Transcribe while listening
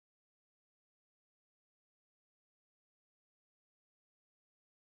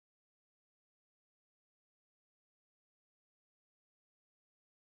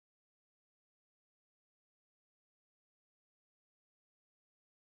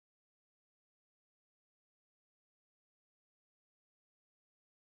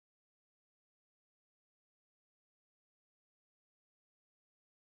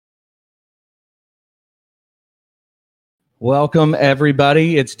Welcome,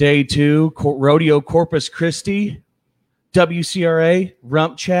 everybody. It's day 2, Rodeo Corpus Christi, WCRA,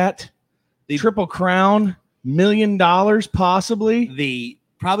 Rump Chat, the Triple Crown, $1 million possibly.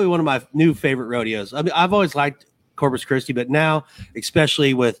 Probably one of my new favorite rodeos. I mean, I've always liked Corpus Christi, but now,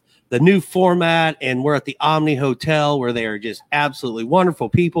 especially with the new format, and we're at the Omni Hotel where they are just absolutely wonderful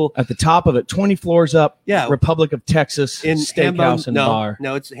people. At the top of it, 20 floors up, yeah, Republic of Texas in Steakhouse and Bar.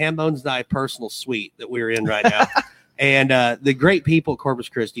 No, it's Hambone's Thy personal suite that we're in right now. And the great people at Corpus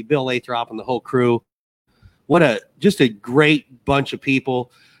Christi, Bill Lathrop and the whole crew. Just a great bunch of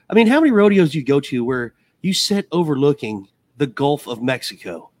people. I mean, how many rodeos do you go to where you sit overlooking the Gulf of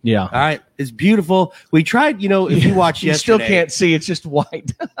Mexico? Yeah. All right. It's beautiful. We tried, if you watch you yesterday. Still can't see. It's just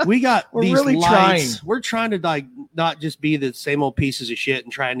white. We're these really lights. We're trying to not just be the same old pieces of shit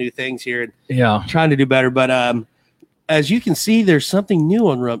and try new things here. And yeah. Trying to do better. But as you can see, there's something new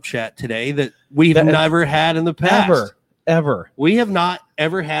on Rump Chat today that we've never had in the past. Ever. We have not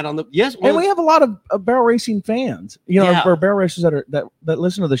ever had on the and we have a lot of barrel racing fans, or barrel racers that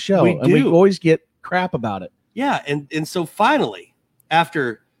listen to the show, we always get crap about it. Yeah, and so finally,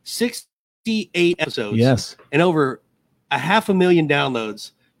 after 68 episodes, yes, and over 500,000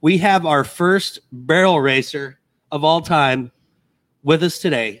 downloads, we have our first barrel racer of all time with us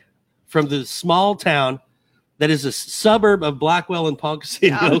today from the small town that is a suburb of Blackwell and Ponca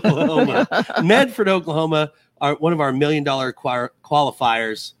City, Oklahoma, Medford, Oklahoma. One of our $1 million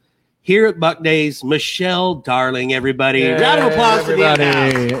qualifiers here at Buck Days, Michelle Darling, everybody. Round of applause to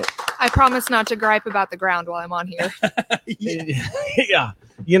the I promise not to gripe about the ground while I'm on here. Yeah.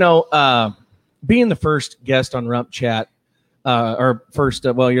 Being the first guest on Rump Chat, you're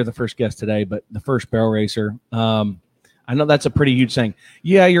the first guest today, but the first barrel racer. I know that's a pretty huge thing.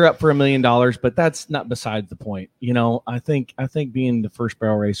 Yeah, you're up for $1 million, but that's not besides the point. I think being the first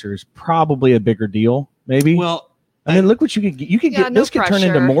barrel racer is probably a bigger deal. Maybe. Well, I mean, look what you could get. You could get this could turn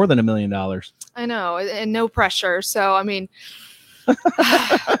into more than $1 million. I know, and no pressure. So, I mean, you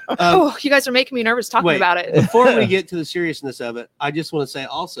guys are making me nervous talking about it. Before we get to the seriousness of it, I just want to say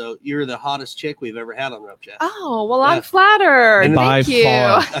also, you're the hottest chick we've ever had on Rump Chat. Oh, well, I'm flattered. And Thank you.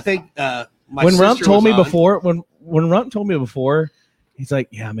 Far. I think when Rump told me before, when Rump told me before, he's like,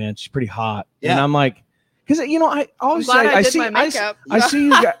 "Yeah, man, she's pretty hot," and I'm like. Because I always say I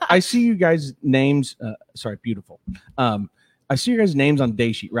see you guys names. Sorry, beautiful. I see you guys names on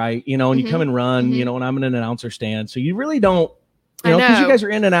day sheet, right? And you come and run. And I'm in an announcer stand, so you really don't. Because you guys are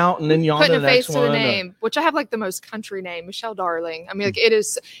in and out, and then you on to the next one. Putting a face to the name, which I have the most country name, Michelle Darling. I mean, it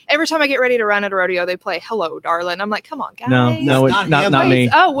is. Every time I get ready to run at a rodeo, they play "Hello, Darling." I'm like, come on, guys. No, it's not me.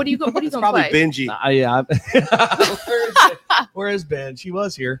 Oh, what are you going to play? Probably Benji. Where is Ben? She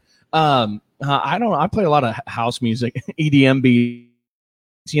was here. I don't know. I play a lot of house music, EDM beats,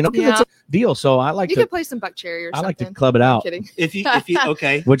 because it's a deal. So I like you could play some Buck Cherry or something. I like to club it out. Kidding. If you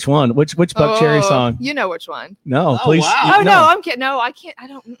okay. Which one? Which Buck Cherry song? You know which one? No, please. Wow. Oh no, I'm kidding. No, I can't. I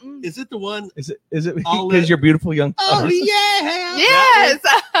don't. Is it the one? Is it because you're beautiful young? Oh yeah. Yes.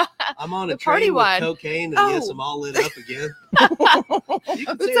 I'm on a party train one. with cocaine, and yes, I'm all lit up again.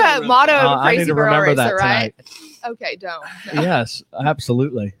 That's a motto of a crazy barrel racer, right? Okay, don't. No. Yes,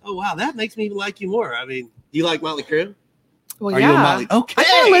 absolutely. Oh wow, that makes me like you more. I mean, you like Motley Crue? Well, Are you a Motley? Okay. I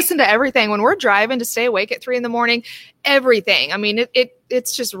try to listen to everything when we're driving to stay awake at 3 a.m. Everything. I mean,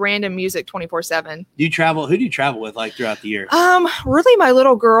 it's just random music 24/7. Do you travel? Who do you travel with throughout the year? Really, my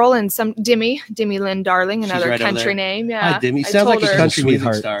little girl and some Demi Lynn Darling, another country name. Yeah, hi, Demi. Sounds like a country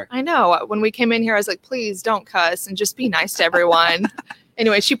music star. I know. When we came in here, I was like, please don't cuss and just be nice to everyone.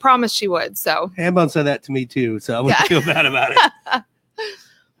 Anyway, she promised she would. So Hambone said that to me too. So I wouldn't feel bad about it.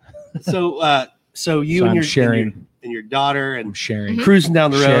 So you and your daughter and sharing cruising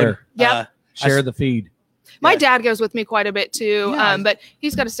down the road. Share the feed. My dad goes with me quite a bit too, but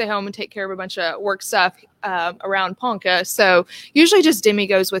he's got to stay home and take care of a bunch of work stuff around Ponca. So usually just Demi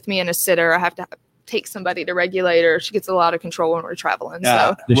goes with me and a sitter. I have to take somebody to regulate her. She gets a lot of control when we're traveling.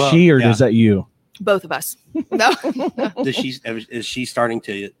 So does she or does that you? Both of us. No. Is she starting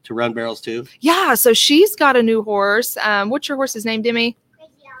to run barrels too? Yeah. So she's got a new horse. What's your horse's name, Demi?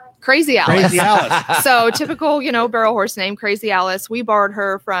 Crazy Alice. Crazy Alice. So typical, barrel horse name, Crazy Alice. We borrowed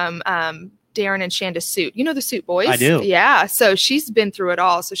her from Darren and Shanda Suit. You know the Suit boys? I do. Yeah. So she's been through it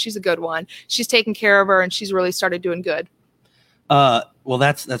all. So she's a good one. She's taking care of her and she's really started doing good. Well,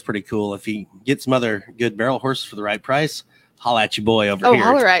 that's pretty cool. If you get some other good barrel horses for the right price, holla at your boy over here. Oh,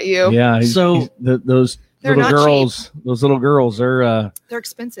 holler at you. Yeah. Those little girls, they're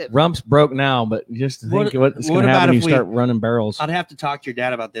expensive. Rump's broke now, but just think what's going to happen when you start running barrels. I'd have to talk to your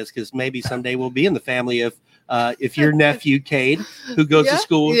dad about this because maybe someday we'll be in the family if your nephew Cade, who goes to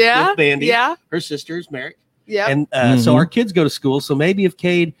school with Bandy, her sister's Merrick, Yeah. And so our kids go to school. So maybe if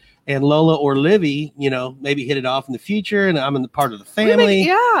Cade and Lola or Livy, maybe hit it off in the future, and I'm in the part of the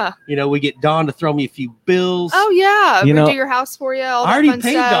family. We get Dawn to throw me a few bills. Oh yeah, we do your house for you. All I already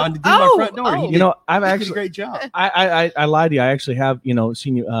paid Dawn to do my front door. I've actually did a great job. I lied to you. I actually have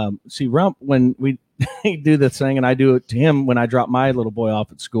seen you see Rump when we do this thing, and I do it to him when I drop my little boy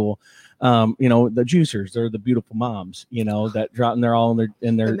off at school. The juicers, they're the beautiful moms, that drop, and they're all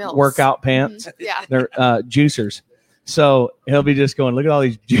in their workout pants. Mm-hmm. Yeah, they're juicers. So he'll be just going, look at all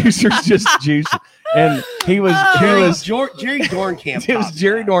these juicers just juicing. And he was Jerry Dornkamp. It was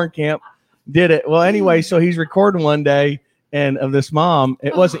Jerry Dornkamp did it. Well, anyway, so he's recording one day, and of this mom,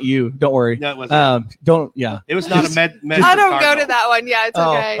 it wasn't you. Don't worry. No, it wasn't. It was not a med. I don't go to that one. Yeah, it's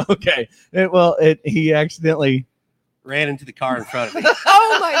okay. Okay. He accidentally ran into the car in front of me.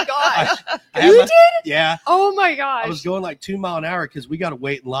 Oh my gosh. You did? Yeah. Oh my gosh. I was going like 2 mile an hour because we got to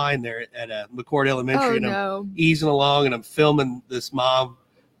wait in line there at McCord Elementary. I'm easing along, and I'm filming this mom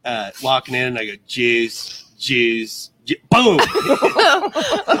walking in, and I go, juice, boom.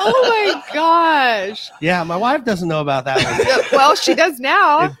 Oh my gosh. Yeah, my wife doesn't know about that one. Well, she does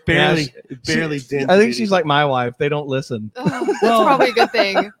now. It barely did. I think she's like my wife. They don't listen. That's probably a good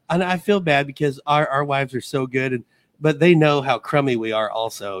thing. And I feel bad because our wives are so good, but they know how crummy we are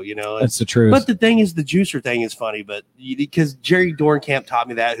also, That's the truth. But the thing is, the juicer thing is funny, but because Jerry Dornkamp taught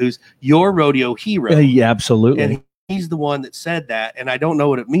me that, who's your rodeo hero. Yeah, absolutely. And he's the one that said that, and I don't know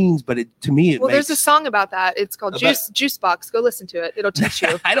what it means, but to me, there's a song about that. It's called Juice Box. Go listen to it. It'll teach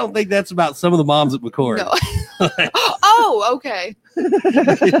you. I don't think that's about some of the moms at McCord. No. Oh, okay.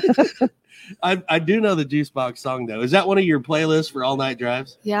 I do know the Juice Box song, though. Is that one of your playlists for all night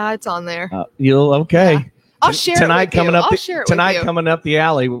drives? Yeah, it's on there. Okay. Yeah. I'll share tonight it with coming you. up I'll share it tonight with you. coming up the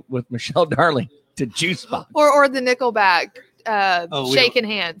alley with Michelle Darling to Juice Box. Or the Nickelback Shaking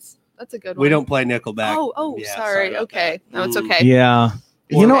Hands. That's a good one. We don't play Nickelback. Yeah, sorry. Okay. That. No, it's okay. Yeah.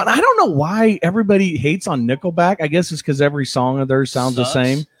 And I don't know why everybody hates on Nickelback. I guess it's because every song of theirs sounds the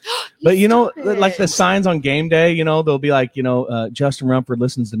same. But like the signs on game day, they'll be like, Justin Rumford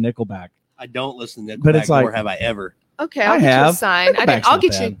listens to Nickelback. I don't listen to Nickelback, but it's like, nor have I ever. Okay, I'll get you a sign. I'll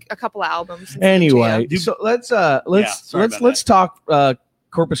get you a couple of albums. Anyway, so let's talk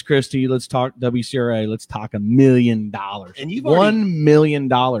Corpus Christi. Let's talk WCRA. Let's talk $1 million. And you've $1 million.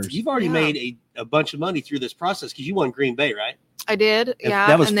 You've already made a bunch of money through this process because you won Green Bay, right? I did. Yeah,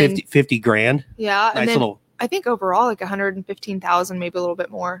 that was 50 grand. Yeah, nice little. I think overall like 115,000, maybe a little bit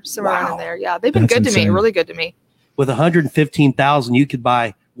more, somewhere around in there. Yeah, they've been good to me, really good to me. With 115,000, you could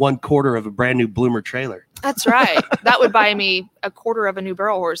buy 1/4 of a brand new Bloomer trailer. That's right. That would buy me 1/4 of a new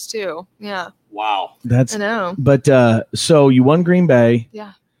barrel horse too. Yeah. Wow. I know. But so you won Green Bay.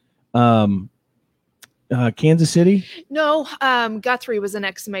 Yeah. Kansas City? No, Guthrie was the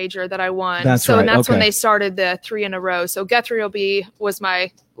next major that I won. That's right. And that's when they started the 3 in a row. So Guthrie was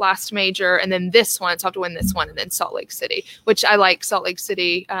my last major, and then this one, so I have to win this one, and then Salt Lake City, which I like Salt Lake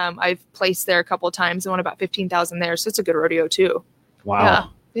City. I've placed there a couple of times and won about 15,000 there, so it's a good rodeo too.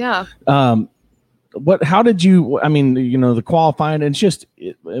 Wow. Yeah. How did you, the qualifying, it's just,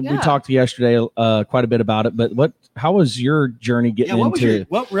 we talked yesterday quite a bit about it, but how was your journey getting into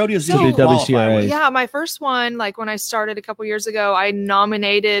what rodeos did you WCRA? Yeah, my first one, like when I started a couple years ago, I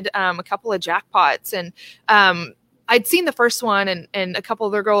nominated a couple of jackpots, and I'd seen the first one and a couple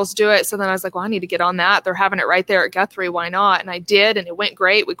of their girls do it. So then I was like, well, I need to get on that. They're having it right there at Guthrie. Why not? And I did, and it went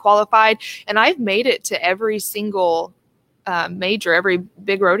great. We qualified, and I've made it to every single major, every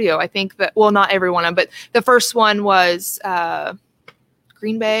big rodeo. I think that, well, not every one of them, but the first one was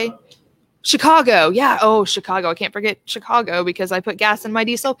Green Bay, Chicago. Yeah. Oh, Chicago. I can't forget Chicago because I put gas in my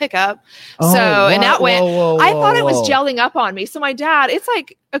diesel pickup. And that went, I thought it was gelling up on me. So my dad, it's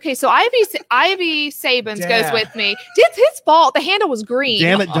like, okay, so Ivy Sabins goes with me. It's his fault. The handle was green.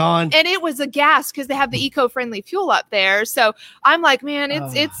 Damn it, Dawn. And it was a gas because they have the eco-friendly fuel up there. So I'm like, man,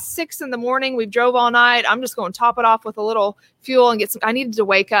 it's 6 a.m. We've drove all night. I'm just going to top it off with a little fuel and get some. I needed to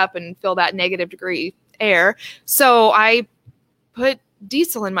wake up and feel that negative degree air. So I put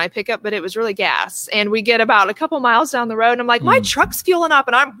diesel in my pickup, but it was really gas. And we get about a couple miles down the road, and I'm like, my truck's fueling up,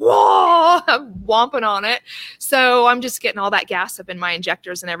 and I'm whomping on it. So I'm just getting all that gas up in my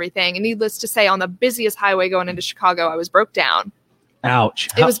injectors and everything. And needless to say, on the busiest highway going into Chicago, I was broke down. Ouch.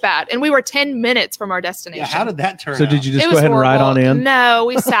 It was bad. And we were 10 minutes from our destination. Yeah, how did that turn out? So did you just go ahead and ride on in? No,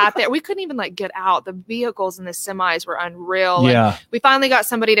 we sat there. We couldn't even get out. The vehicles in the semis were unreal. Yeah. And we finally got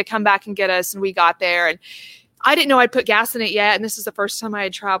somebody to come back and get us, and we got there, and I didn't know I'd put gas in it yet. And this is the first time I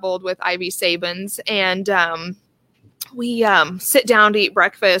had traveled with Ivy Sabins. And we sit down to eat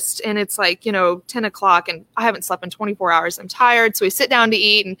breakfast, and it's like, 10 o'clock, and I haven't slept in 24 hours. I'm tired. So we sit down to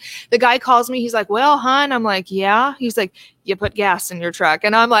eat, and the guy calls me. He's like, well, hon. I'm like, yeah. He's like, you put gas in your truck.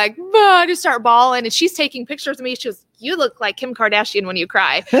 And I'm like, I just start bawling. And she's taking pictures of me. She goes, you look like Kim Kardashian when you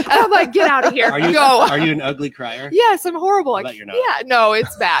cry. And I'm like, get out of here. Are you an ugly crier? Yes, I'm horrible. I bet you're not. Yeah, no,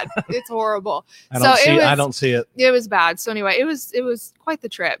 it's bad. It's horrible. I don't see it. It was bad. So anyway, it was quite the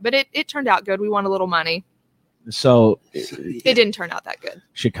trip, but it turned out good. We won a little money. So it didn't turn out that good.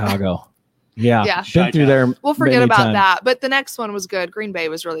 Chicago. Yeah. Been through there. We'll forget about that. But the next one was good. Green Bay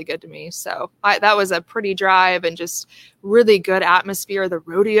was really good to me. So that was a pretty drive and just really good atmosphere. The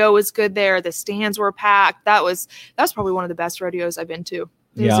rodeo was good there. The stands were packed. That was probably one of the best rodeos I've been to.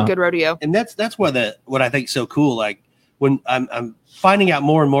 It was a good rodeo. And that's what I think is so cool. Like when I'm finding out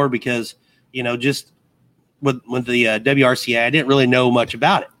more and more because, just with the WRCA, I didn't really know much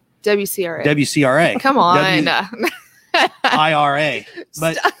about it. WCRA. Come on. IRA.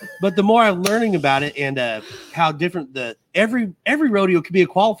 But the more I'm learning about it and how different every rodeo could be a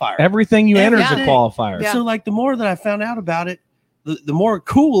qualifier. Everything you enter is a qualifier. Yeah. So like the more that I found out about it, the more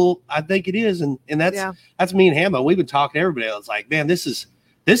cool I think it is. And that's me and Hambo. We've been talking to everybody else like, man, this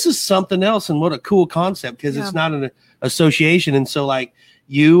is something else. And what a cool concept because it's not an association. And so like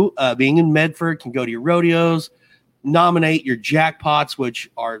you being in Medford can go to your rodeos, nominate your jackpots, which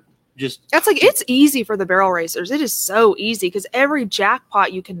are it's easy for the barrel racers. It is so easy because every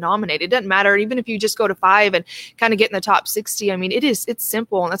jackpot you can nominate. It doesn't matter. Even if you just go to 5 and kind of get in the top 60. I mean, it's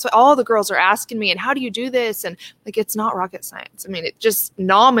simple. And that's what all the girls are asking me. And how do you do this? And like, it's not rocket science. I mean, it just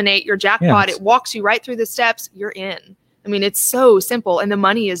nominate your jackpot. It walks you right through the steps. You're in. I mean, it's so simple and the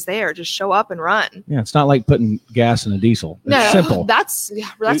money is there. Just show up and run. Yeah. It's not like putting gas in a diesel. It's simple. That's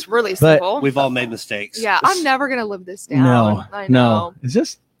really simple. We've all made mistakes. Yeah. I'm never going to live this down. No. Is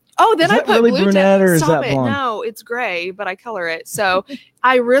this? Oh, then I put really blue brunette def. or is Stop that it. blonde? No, it's gray, but I color it. So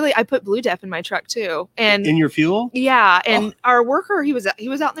I put blue def in my truck too. And in your fuel? Yeah. And our worker, he was out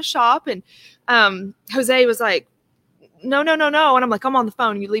in the shop and Jose was like, no. And I'm like, I'm on the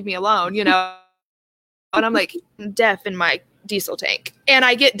phone. You leave me alone, And I'm like, def in my diesel tank. And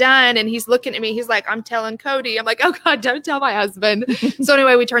I get done and he's looking at me. He's like, I'm telling Cody. I'm like, oh God, don't tell my husband. So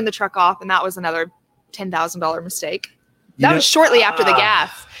anyway, we turned the truck off and that was another $10,000 mistake. That was shortly after the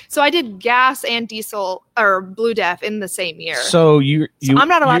gas. So I did gas and diesel or blue def in the same year. So I'm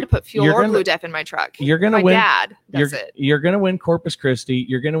not allowed to put fuel or blue def in my truck. You're going to win. Dad does it. You're going to win Corpus Christi.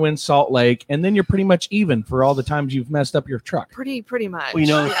 You're going to win Salt Lake, and then you're pretty much even for all the times you've messed up your truck. Pretty much.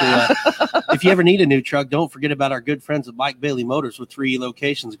 Well, if you ever need a new truck, don't forget about our good friends at Mike Bailey Motors with 3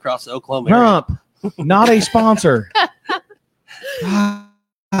 locations across the Oklahoma area. Not a sponsor.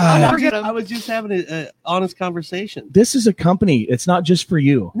 I was just having an honest conversation. This is a company. It's not just for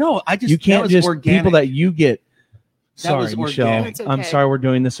you. No, you can't just organic. People that you get. Sorry, Michelle. Okay. I'm sorry we're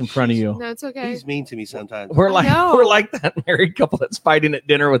doing this in front of you. No, it's okay. He's mean to me sometimes. We're like that married couple that's fighting at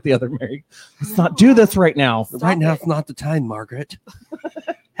dinner with the other married. Let's not do this right now. Now it's not the time, Margaret.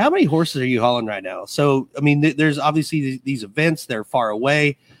 How many horses are you hauling right now? So, I mean, there's obviously these events. They're far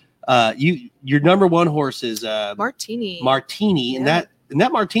away. Your number one horse is Martini, and that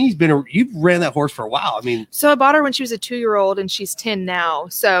Martini's you've ran that horse for a while. I mean, so I bought her when she was a 2-year-old and she's 10 now.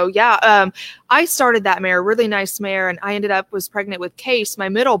 So yeah, I started that mare, really nice mare. And I was pregnant with Case, my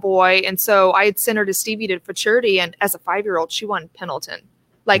middle boy. And so I had sent her to Stevie to futurity. And as a 5-year-old, she won Pendleton,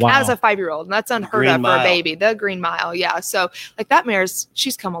 as a 5-year-old. And that's unheard of for a baby, the Green Mile. Yeah. So like that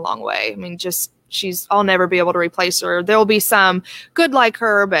she's come a long way. I mean, I'll never be able to replace her. There'll be some good like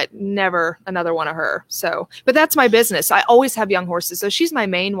her, but never another one of her. So, but that's my business. I always have young horses. So she's my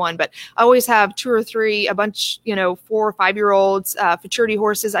main one, but I always have 2 or 3, a bunch, 4 or 5-year-olds, futurity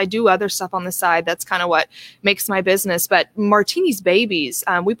horses. I do other stuff on the side. That's kind of what makes my business. But Martini's babies,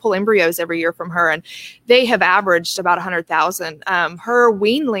 we pull embryos every year from her and they have averaged about 100,000. Her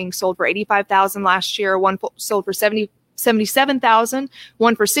weanling sold for 85,000 last year. One sold for 77,000,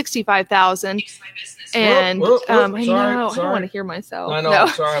 one for 65,000. And I don't want to hear myself. I know. No.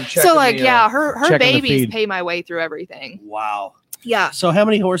 Sorry, I'm checking. So her babies pay my way through everything. Wow. Yeah. So how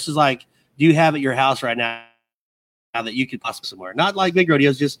many horses do you have at your house right now that you could possibly somewhere? Not like big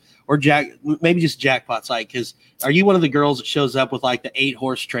rodeos, maybe just jackpots. Because are you one of the girls that shows up with like the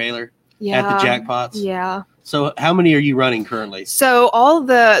 8-horse trailer at the jackpots? Yeah. So how many are you running currently? So all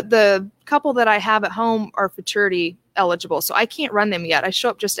the couple that I have at home are futurity eligible. So I can't run them yet. I show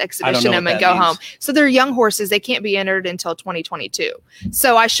up just to exhibition them and go home. So they're young horses. They can't be entered until 2022.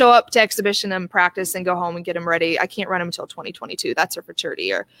 So I show up to exhibition them, practice, and go home and get them ready. I can't run them until 2022. That's their futurity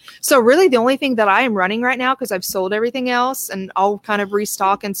year. So really the only thing that I am running right now, because I've sold everything else and I'll kind of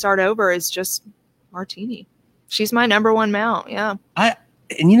restock and start over, is just Martini. She's my number one mount. Yeah.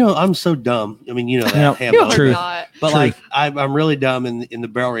 I'm so dumb. I mean, that Hambo. True. But like, I'm really dumb in the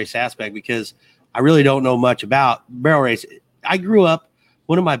barrel race aspect because I really don't know much about barrel race. I grew up,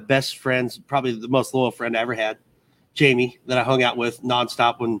 one of my best friends, probably the most loyal friend I ever had, Jamie, that I hung out with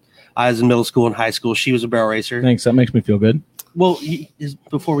nonstop when I was in middle school and high school. She was a barrel racer. Thanks. That makes me feel good. Well,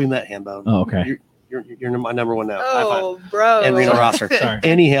 before we met, Hambo. Oh, okay. You're my number one now. Oh, bro. And Reno Rosser. Sorry.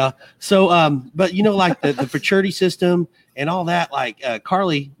 Anyhow, so but like the fraternity system and all that, like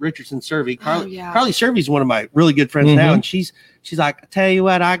Carly Richardson Servey. Carly Servey's one of my really good friends now, and she's like, I tell you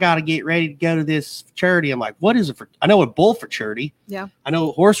what, I got to get ready to go to this fraternity. I'm like, what is it for? I know a bull fraternity. Yeah. I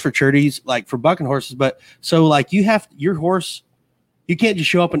know horse fraternities, like for bucking horses, but so like you have your horse, you can't just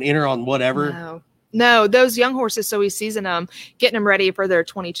show up and enter on whatever. No, those young horses, so we season them, getting them ready for their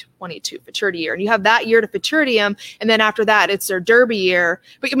 2022 futurity year. And you have that year to futurity them. And then after that, it's their derby year.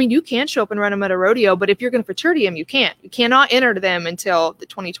 But I mean, you can show up and run them at a rodeo, but if you're going to futurity them, you can't. You cannot enter them until the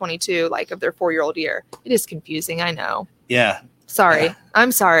 2022, like of their 4-year-old year. It is confusing. I know. Yeah. Sorry. Yeah.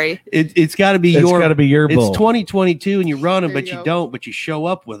 I'm sorry. It's got to be your bull. It's 2022 and you run them, but you don't, but you show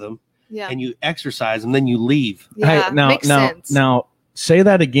up with them and you exercise and then you leave. Yeah, hey, now say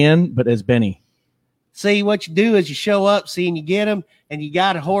that again, but as Benny. See, what you do is you show up, and you get them, and you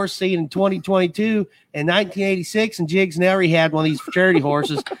got a horse, in 2022, in 1986, and Jigs Nelry had one of these fraternity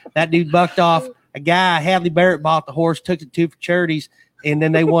horses. That dude bucked off a guy. Hadley Barrett bought the horse, took it to fraternities, and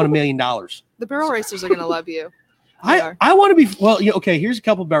then they won $1 million. The barrel racers are going to love you. I want to be okay. Here's a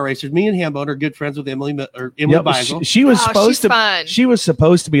couple of barrel racers. Me and Hambone are good friends with Emily Beigel. She was supposed to. Fun. She was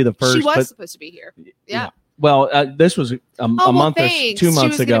supposed to be the first. She was supposed to be here. Yeah. Well, this was a month or 2 months ago. She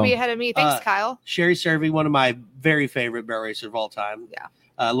was going to be ahead of me. Thanks, Kyle. Sherry Servey, one of my very favorite barrel racers of all time. Yeah.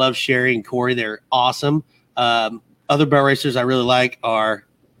 I love Sherry and Corey. They're awesome. Other barrel racers I really like are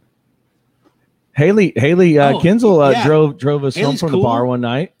Haley Kinzel drove us home from the bar one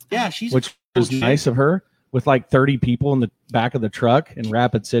night. Yeah, which was nice of her, with like 30 people in the back of the truck in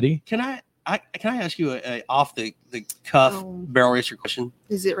Rapid City. Can I ask you a off the cuff barrel racer question?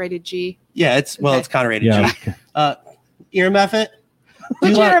 Is it rated G? Yeah, it's kind of rated G. Ear Muffet.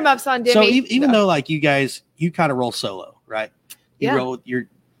 Put your ear muffs on, Dimmy. So even though like you guys, you kind of roll solo, right? You roll with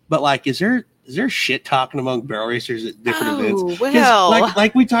but like, is there shit talking among barrel racers at different events? Well,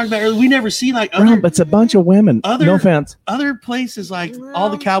 like we talked about earlier, we never see like other. But it's a bunch of women. No offense. Other places like all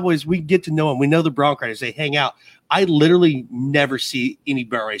the cowboys, we get to know them. We know the bronc riders. They hang out. I literally never see any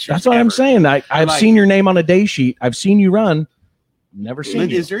barrel racers. That's what I'm saying. I've seen your name on a day sheet. I've seen you run. Never seen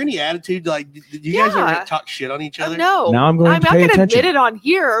you. Is there any attitude? Like, did you guys ever talk shit on each other? No. Now I'm going to pay attention. I'm not going to admit it on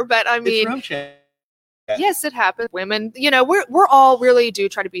here, but I mean, yes, it happens. Women, we're all really do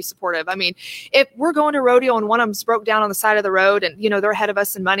try to be supportive. I mean, if we're going to rodeo and one of them's broke down on the side of the road and, they're ahead of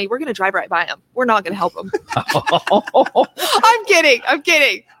us in money, we're going to drive right by them. We're not going to help them. I'm kidding.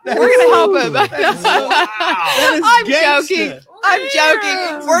 We're going to help him. I'm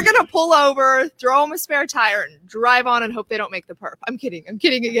joking. We're going to pull over, throw them a spare tire and drive on and hope they don't make the perp. I'm kidding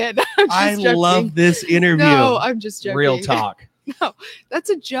again. I love this interview. No, I'm just joking. Real talk. No, that's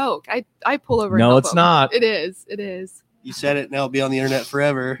a joke. I pull over. No, it's not. It is. You said it. Now it'll be on the internet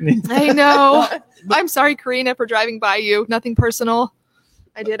forever. I know. I'm sorry, Karina, for driving by you. Nothing personal.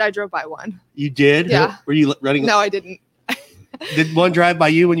 I did. I drove by one. You did? Yeah. Were you running? No, I didn't. Did one drive by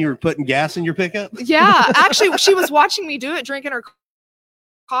you when you were putting gas in your pickup? Yeah. Actually, she was watching me do it, drinking her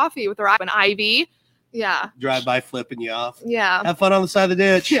coffee with her an IV. Yeah. Drive by flipping you off. Yeah. Have fun on the side of the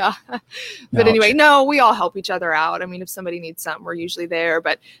ditch. Yeah. But anyway, no, we all help each other out. I mean, if somebody needs something, we're usually there.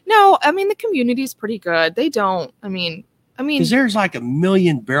 But no, I mean, the community is pretty good. They don't. I mean, because there's like 1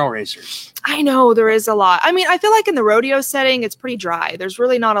 million barrel racers. I know there is a lot. I mean, I feel like in the rodeo setting, it's pretty dry. There's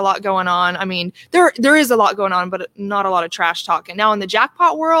really not a lot going on. I mean, there is a lot going on, but not a lot of trash talking. Now in the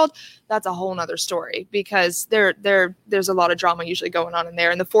jackpot world, that's a whole nother story because there's a lot of drama usually going on in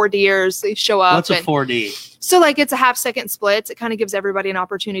there. And the 4D'ers, they show up. What's a 4D? So like it's a half-second splits. It kind of gives everybody an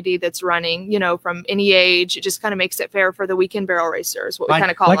opportunity that's running, from any age. It just kind of makes it fair for the weekend barrel racers, what we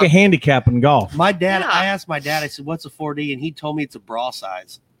kind of call like them. a handicap in golf. My dad, I asked my dad, I said, what's a 4D? And he told me it's a bra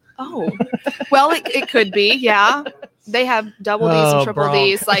size. Oh, well, it could be. Yeah. They have double D's and triple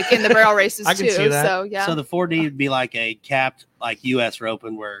D's like in the barrel races I can too. See that. So yeah. So the 4D would be like a capped, like US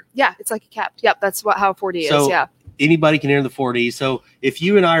Open where. Yeah, it's like a capped. Yep, that's how 4D is. Yeah. Anybody can enter the 4D. So if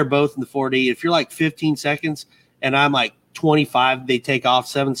you and I are both in the 4D, if you're like 15 seconds and I'm like 25, they take off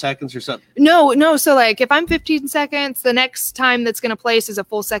 7 seconds or something. No. So like if I'm 15 seconds, the next time that's going to place is a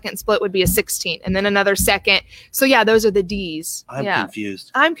full second split would be a 16 and then another second. So yeah, those are the D's. I'm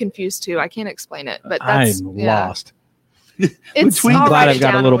confused. I'm confused too. I can't explain it, but I'm lost. I'm glad I've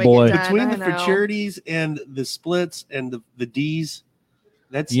got a little boy. Between the futurities and the splits and the D's,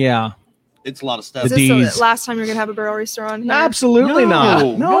 it's a lot of stuff. Is this the last time you're gonna have a barrel racer on here? Absolutely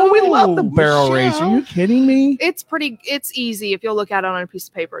not. No, we love the barrel racer. Are you kidding me? It's easy. If you'll look at it on a piece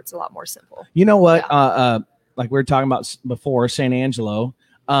of paper, it's a lot more simple. You know what? Like we were talking about before, San Angelo.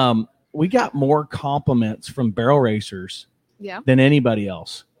 We got more compliments from barrel racers than anybody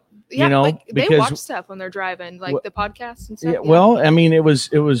else. Yeah, like they watch stuff when they're driving, like the podcasts and stuff. Yeah, well, I mean, it was.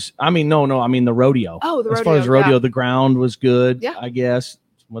 I mean, no, I mean the rodeo. Oh, the rodeo. As far as rodeo, the ground was good. Yeah. I guess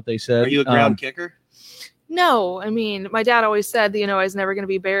what they said. Are you a ground kicker? No, I mean, my dad always said, I was never going to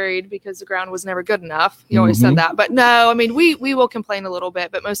be buried because the ground was never good enough. He always said that. But no, I mean, we will complain a little bit,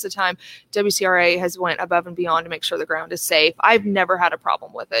 but most of the time, WCRA has went above and beyond to make sure the ground is safe. I've never had a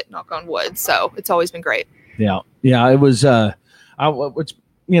problem with it, knock on wood. So it's always been great. Yeah. Yeah. It was, which,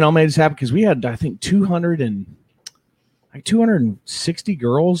 made us happy because we had, I think, 260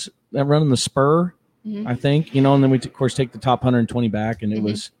 girls that run in the spur, I think, and then we, of course, take the top 120 back. And it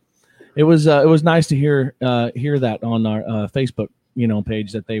was nice to hear that on our Facebook,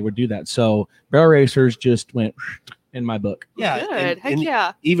 page that they would do that. So barrel racers just went in my book. Yeah. Good. Heck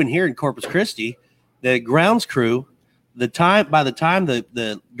yeah. Even here in Corpus Christi, the grounds crew, by the time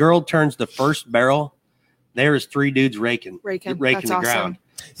the girl turns the first barrel, there's 3 dudes raking the ground.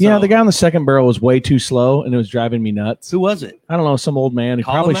 Yeah, the guy on the second barrel was way too slow, and it was driving me nuts. Who was it? I don't know, some old man who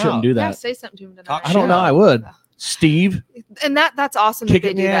probably shouldn't do that. Yeah, say something to him tonight. I don't know. I would. Steve. And that's awesome that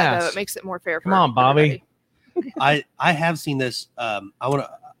they do that, though. It makes it more fair. Come on, Bobby. I have seen this.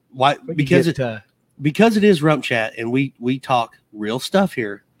 Because it is Rump Chat, and we talk real stuff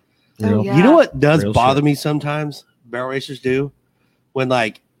here. Oh, yeah. You know what does bother me sometimes? Barrel racers do when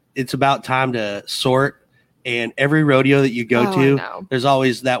it's about time to sort. And every rodeo that you go to, there's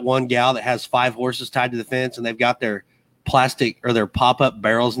always that one gal that has 5 horses tied to the fence, and they've got their plastic or their pop-up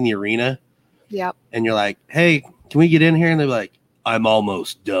barrels in the arena. Yep. And you're like, hey, can we get in here? And they're like, I'm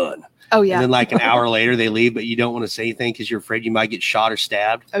almost done. Oh, yeah. And then an hour later they leave, but you don't want to say anything because you're afraid you might get shot or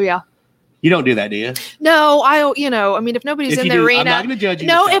stabbed. Oh, yeah. You don't do that, do you? No, if nobody's in the arena, I'm not going to judge you.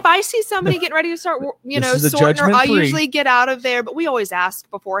 No, if I see somebody getting ready to start, sorting, I usually get out of there. But we always ask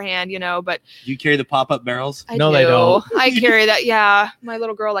beforehand, But do you carry the pop-up barrels? I do. They don't. I carry that. Yeah, my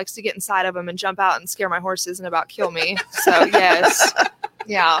little girl likes to get inside of them and jump out and scare my horses and about kill me. So yes,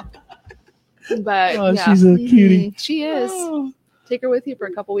 yeah. But she's a cutie. She is. Oh. Take her with you for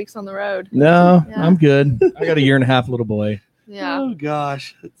a couple weeks on the road. No, I'm good. I got a 1.5-year-old little boy. Yeah. Oh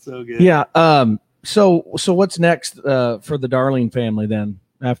gosh, that's so good. Yeah. So what's next for the Darling family then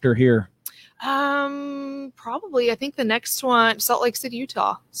after here? Probably. I think the next one, Salt Lake City,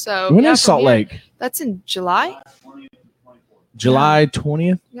 Utah. So when is Salt Lake? That's in July. July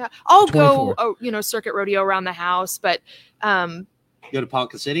 20th. Yeah. I'll 24th. Go. Circuit rodeo around the house, but go to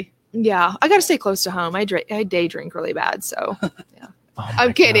Ponca City. Yeah, I got to stay close to home. I day drink really bad, so yeah.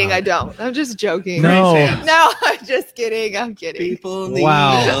 I'm kidding. God. I don't. I'm just joking. No, I'm just kidding. I'm kidding. People need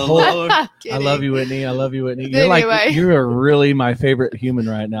I love you, Whitney. You're really my favorite human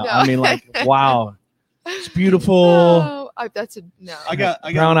right now. No. I mean, wow, it's beautiful. I got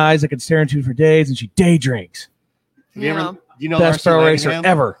brown eyes I could stare into for days, and she day drinks. Best barrel racer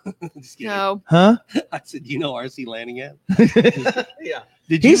ever. No. Huh? I said, RC Landingham? Yeah.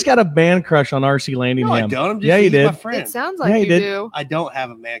 He's got a man crush on RC Landingham. No, I don't. You did. My friend. It sounds like you do. I don't have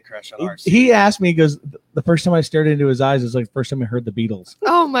a man crush on RC. He asked me, he goes, the first time I stared into his eyes was like the first time I heard the Beatles.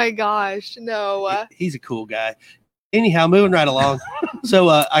 Oh my gosh. No. He's a cool guy. Anyhow, moving right along. So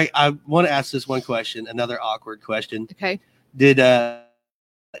I want to ask this one question, another awkward question. Okay.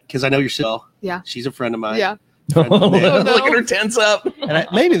 Because I know your sister. Yeah. She's a friend of mine. Yeah. Look at her tense up. And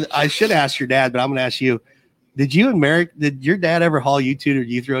maybe I should ask your dad, but I'm going to ask you. Did your dad ever haul you to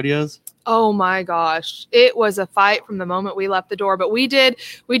youth rodeos? Oh my gosh. It was a fight from the moment we left the door, but we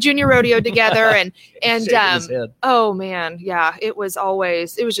junior rodeoed together and oh man. Yeah. It was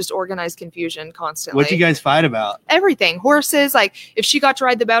just organized confusion constantly. What'd you guys fight about? Everything. Horses. If she got to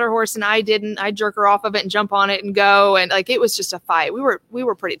ride the better horse and I didn't, I'd jerk her off of it and jump on it and go. And it was just a fight. We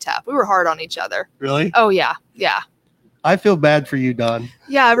were pretty tough. We were hard on each other. Really? Oh yeah. Yeah. I feel bad for you, Don.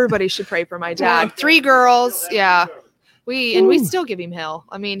 Yeah, everybody should pray for my dad. 3 girls. Yeah. We still give him hell.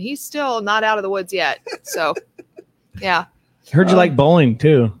 I mean, he's still not out of the woods yet. So, yeah. Heard you like bowling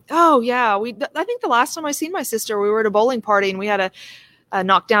too. Oh, yeah. I think the last time I seen my sister, we were at a bowling party and we had a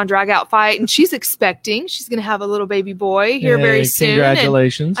knockdown, drag out fight. And she's expecting. She's going to have a little baby boy here very soon.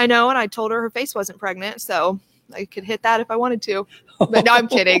 Congratulations. And I know. And I told her face wasn't pregnant. So I could hit that if I wanted to. But no, I'm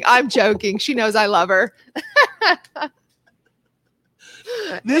kidding. I'm joking. She knows I love her.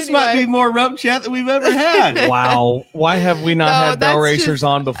 This might be more Rump Chat than we've ever had. Wow. Why have we not had barrel racers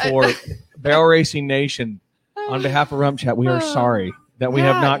on before? Barrel Racing Nation, on behalf of Rump Chat, we are sorry that we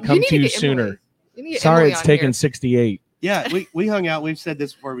have not come to you sooner. Sorry, it's taken 68. Yeah, we hung out. We've said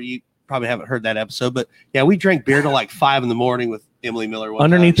this before, but you probably haven't heard that episode. But yeah, we drank beer till like 5 a.m. with Emily Miller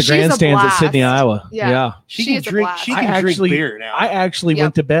underneath the grandstands at Sydney, Iowa. Yeah. She can drink. She can drink beer now. I actually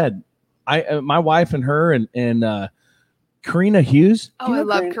went to bed. My wife and her and Karina Hughes. Oh, I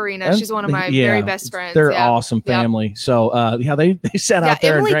love Karina. She's one of my very best friends. They're awesome family. Yep. So they sat out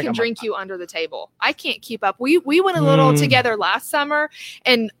there. Emily and can drink you under the table. I can't keep up. We went a little together last summer,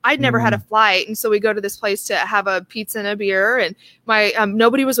 and I'd never had a flight, and so we go to this place to have a pizza and a beer. And my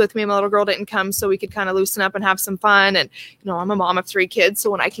nobody was with me. My little girl didn't come, so we could kind of loosen up and have some fun. And I'm a mom of 3 kids, so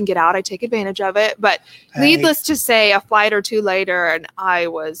when I can get out, I take advantage of it. But needless to say, a flight or two later, and I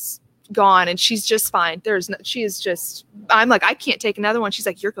was gone, and she's just fine. I'm like, I can't take another one. She's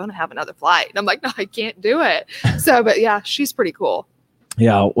like, you're going to have another flight. And I'm like, no, I can't do it. So, but yeah, she's pretty cool.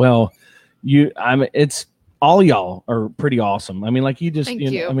 Yeah. Well, it's all y'all are pretty awesome. I mean, like you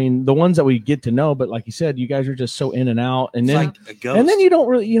I mean, the ones that we get to know, but like you said, you guys are just so in and out. And then you don't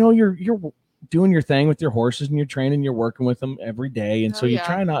really, you're doing your thing with your horses and you're training, you're working with them every day. And so you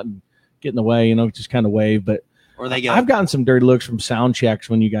try not to get in the way, just kind of wave, but I've gotten some dirty looks from sound checks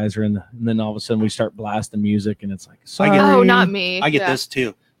when you guys are and then all of a sudden we start blasting music and it's like, sorry. Not me. I get this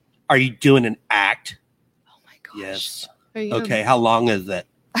too. Are you doing an act? Oh my gosh. Yes. Okay. How long is that?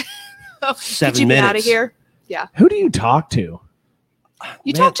 7 Did you minutes. Get out of here? Yeah. Who do you talk to?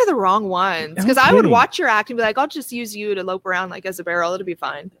 You talk to the wrong ones because I would watch your act and be like, I'll just use you to lope around like as a barrel. It'll be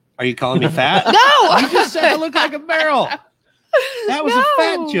fine. Are you calling me fat? No. You just said I look like a barrel. That was a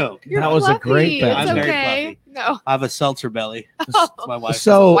fat joke. That was a great bet. I'm very fluffy. No. I have a seltzer belly. That's my wife.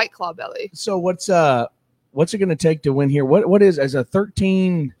 So White Claw belly. So what's it going to take to win here? What is as a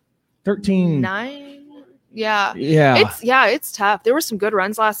 13 9? Yeah. It's tough. There were some good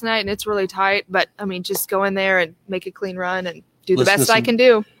runs last night and it's really tight, but I mean, just go in there and make a clean run and do the best I can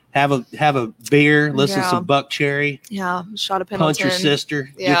do. Have a beer, listen to some Buck Cherry. Yeah, shot of Pendleton. Punch your sister,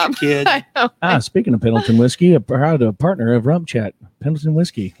 get your kid. Speaking of Pendleton whiskey, a proud partner of Rump Chat, Pendleton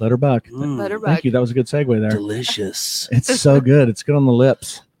whiskey, let her buck. Let her buck. Thank you. That was a good segue there. Delicious. It's so good. It's good on the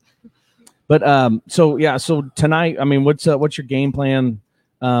lips. But so tonight, I mean, what's your game plan?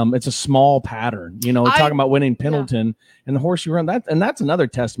 It's a small pattern, talking about winning Pendleton and the horse you run that's another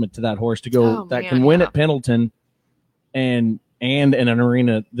testament to that horse to go can win at Pendleton and in an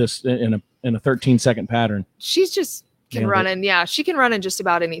arena in a 13-second pattern. She's just can run in. Yeah, she can run in just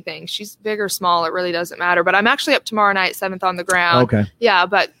about anything. She's big or small. It really doesn't matter. But I'm actually up tomorrow night, 7th on the ground. Okay. Yeah,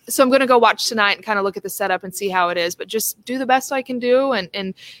 but so I'm going to go watch tonight and kind of look at the setup and see how it is. But just do the best I can do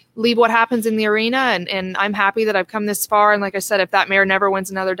and leave what happens in the arena. And I'm happy that I've come this far. And like I said, if that mare never wins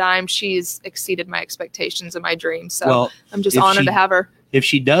another dime, she's exceeded my expectations and my dreams. So I'm just honored to have her. If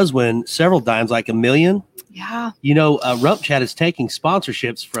she does win several dimes, like $1 million. Yeah. Rump Chat is taking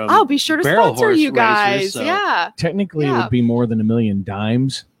sponsorships from I'll be sure to sponsor you guys. Racers, so. Yeah. Technically, it would be more than $1 million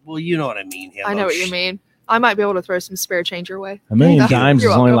dimes. Well, you know what I mean. I know what you mean. I might be able to throw some spare change your way. $1 million dimes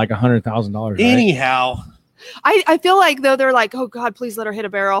is only like $100,000. Right? Anyhow. I feel like, though, they're like, oh, God, please let her hit a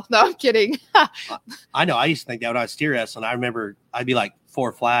barrel. No, I'm kidding. I know. I used to think that when I was steer wrestling. I remember I'd be like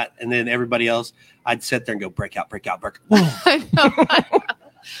 4 flat, and then everybody else, I'd sit there and go, break out. I know.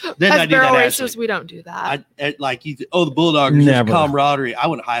 Then as barrel racers, we don't do that. The Bulldoggers, camaraderie. I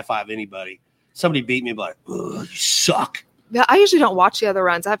wouldn't high five anybody. Somebody beat me, and be like, oh, you suck. Yeah, I usually don't watch the other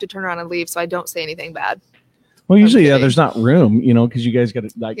runs. I have to turn around and leave, so I don't say anything bad. Well, usually, there's not room, because you guys got to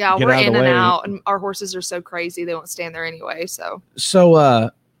get out of the way. Yeah, we're in and out, and our horses are so crazy they won't stand there anyway. So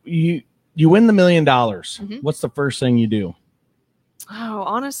you win the $1 million. Mm-hmm. What's the first thing you do? Oh,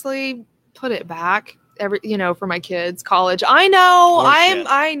 honestly, put it back. For my kids, college. I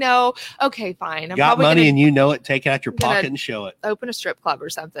know. Okay, fine. I'm got money and it. Take it out your pocket and show it. Open a strip club or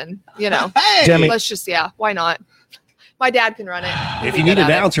something. Hey! Let's just why not? My dad can run it. If you need an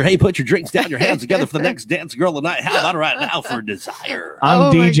announcer, hey, put your drinks down, your hands together for the next dance girl of the night. How about right now for Desire?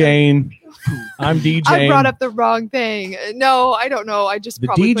 I'm DJing. I brought up the wrong thing. No, I don't know. I just the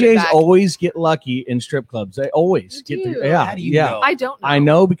DJs always get lucky in strip clubs. They always get. How do you know? I don't know. I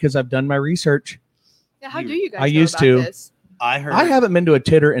know because I've done my research. Yeah, how do you guys? I used to. This? I heard. I haven't been to a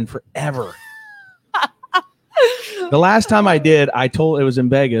titter in forever. The last time I did, it was in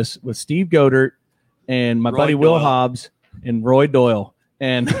Vegas with Steve Godert and my buddy Will Hobbs and Roy Doyle,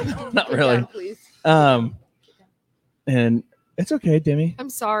 and not really. And It's okay, Demi. I'm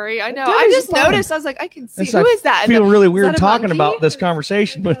sorry. I know. I just noticed. I was like, I can see. Who is that? I feel really weird talking about this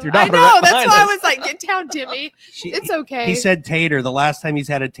conversation with your daughter. I know. That's why I was like, get down, Demi. It's okay. He said tater the last time he's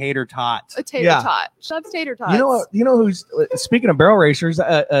had a tater tot. A tater tot. That's tater tots. You know what? You know who's speaking of barrel racers?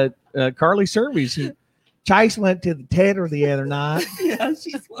 Carly Serves. Chase went to the tater the other night. Yeah,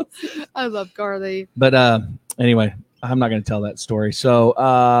 I love Carly. But anyway, I'm not going to tell that story. So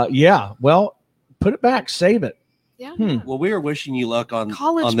yeah, well, put it back, save it. Yeah. Well, we are wishing you luck on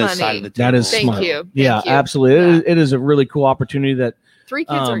college on this money. side of the table. That is smart. Thank you. Yeah, Thank you. absolutely. Yeah. It is a really cool opportunity that 3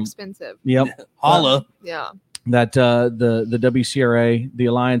 kids are expensive. Yep. Holla. Yeah. That the WCRA, the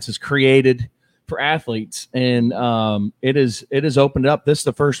Alliance, has created for athletes, and it is opened up. This is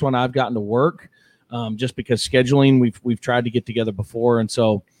the first one I've gotten to work, just because scheduling. We've tried to get together before, and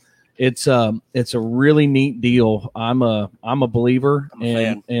so it's a really neat deal. I'm a believer,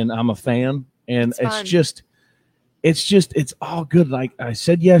 and I'm a fan, and it's all good. Like I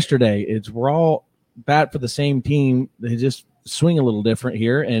said yesterday, we're all bat for the same team. They just swing a little different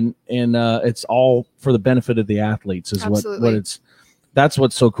here, and it's all for the benefit of the athletes. Is that's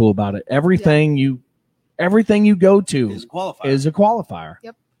what's so cool about it. Everything you go to is a qualifier.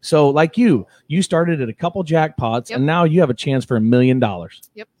 Yep. So like you started at a couple jackpots, and now you have a chance for $1 million.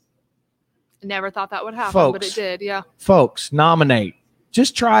 Yep. Never thought that would happen, but it did. Yeah. Folks, nominate.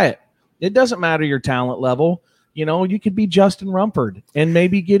 Just try it. It doesn't matter your talent level. You know, you could be Justin Rumford and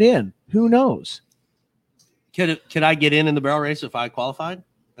maybe get in. Who knows? Could I get in the barrel race if I qualified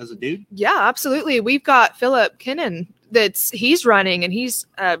as a dude? Yeah, absolutely. We've got Philip Kinnan he's running, and he's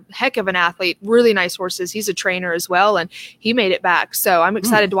a heck of an athlete. Really nice horses. He's a trainer as well, and he made it back. So I'm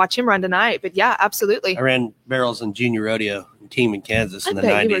excited to watch him run tonight. But yeah, absolutely. I ran barrels in junior rodeo team in Kansas in the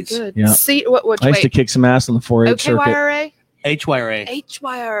 90s. You were good. Yeah. See, I used to kick some ass on the 4-H circuit. OKYRA?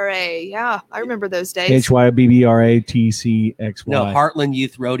 HYRA. Yeah, I remember those days. HYBBRA TCXY. No, Heartland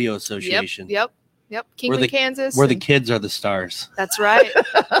Youth Rodeo Association. Yep. Kingman, Kansas. Where the kids are the stars. That's right.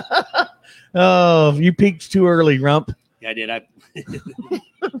 Oh, you peaked too early, Rump. Yeah, I did.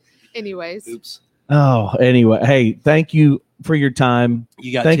 Anyways. Oops. Oh, anyway. Hey, thank you for your time.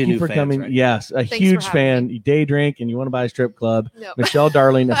 Thank you for fans, coming. Right? Yes, Thanks huge fan. You day drink and you want to buy a strip club. Nope. Michelle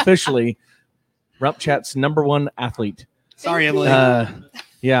Darling, officially Rump Chat's #1 athlete. Sorry, Emily.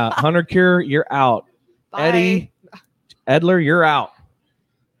 Yeah, Hunter Cure, you're out. Bye. Eddie Edler, you're out.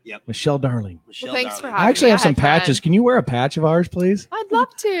 Yep. Michelle Darling. Thanks for having me. I actually have some patches. Can you wear a patch of ours, please? I'd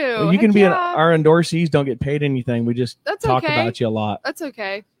love to. You can be our endorsees. Don't get paid anything. We just talk about you a lot. That's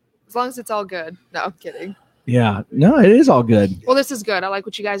okay. As long as it's all good. No, I'm kidding. Yeah. No, it is all good. Well, this is good. I like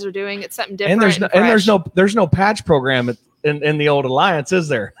what you guys are doing. It's something different. And there's no patch program in the old Alliance, is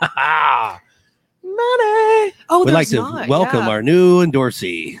there? Money. Oh, we'd like to welcome our new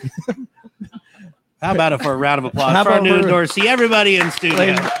endorsee. How about it for a round of applause for our new endorsee? Everybody in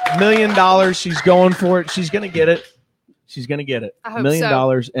studio. $1 million. She's going for it. She's going to get it. She's going to get it. I hope $1 million.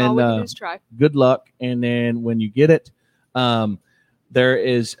 So. And all we can do is try. Good luck. And then when you get it, there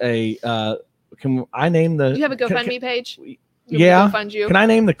is a. Can I name the? You have a GoFundMe page? Yeah. Fund you? Can I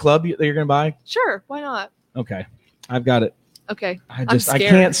name the club that you're going to buy? Sure. Why not? Okay. I've got it. Okay. I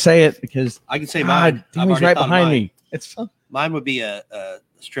can't say it because I can say mine. He's right behind me. It's fun. Mine would be a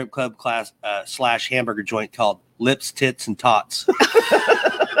strip club class / hamburger joint called Lips, Tits, and Tots. That's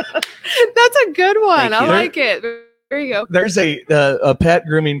a good one. I like it. There you go. There's a pet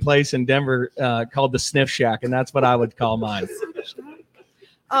grooming place in Denver called the Sniff Shack, and that's what I would call mine.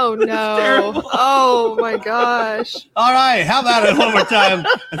 Oh no! Oh my gosh! All right, how about it one more time?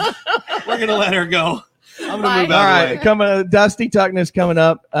 We're gonna let her go. I'm gonna move out. All right, Dusty Tuckness coming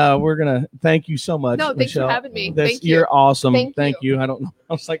up. We're gonna thank you so much. No, thanks Michelle. for having me. Thank you. You're awesome. Thank you. I don't know.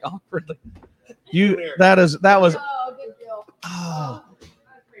 I was like awkwardly. That was. Oh, good deal. Oh.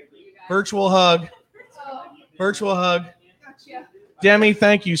 Virtual hug. Virtual hug. Gotcha. Demi,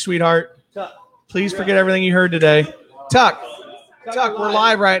 thank you, sweetheart. Please forget everything you heard today. Tuck, we're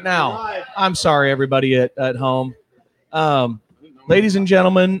live right now. I'm sorry, everybody at home. Ladies and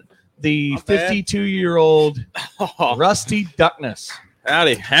gentlemen, the 52-year-old Rusty Duckness.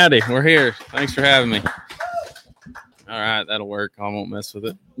 Howdy. We're here. Thanks for having me. All right, that'll work. I won't mess with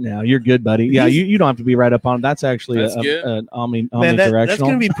it. No, you're good, buddy. Yeah, you don't have to be right up on it. That's actually an omnidirectional. That's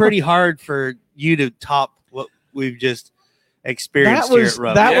going to be pretty hard for you to top what we've just experienced here at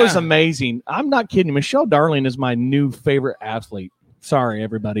Rump. That was amazing. I'm not kidding. Michelle Darling is my new favorite athlete. Sorry,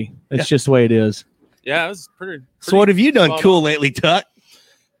 everybody. It's just the way it is. Yeah, it was pretty so what have you done cool lately, Tuck?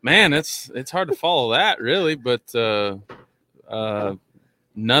 Man, it's hard to follow that, really, but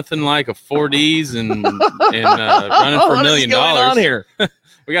nothing like a 4Ds and running for $1 million on here.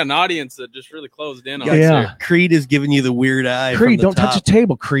 We got an audience that just really closed in on Yeah. us Yeah. here. Creed is giving you the weird eye. Creed, don't top. touch a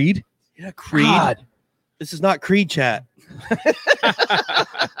table, Creed. Yeah, Creed. God. This is not Creed chat.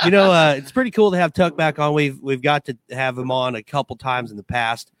 It's pretty cool to have Tuck back on. We've got to have him on a couple times in the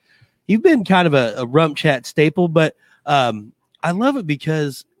past. You've been kind of a Rump Chat staple, but I love it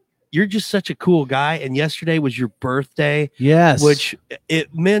because you're just such a cool guy. And yesterday was your birthday. Yes. Which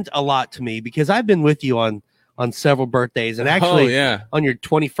it meant a lot to me because I've been with you on several birthdays. And actually on your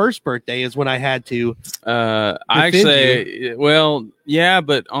 21st birthday is when I had to but on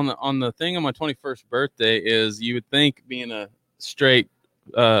the thing on my 21st birthday is you would think being a straight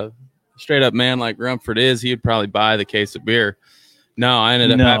up man like Rumford is, he would probably buy the case of beer. No, I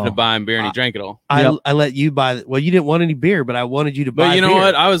ended up having to buy him beer, and he drank it all. I let you buy. Well, you didn't want any beer, but I wanted you to buy. But you know beer.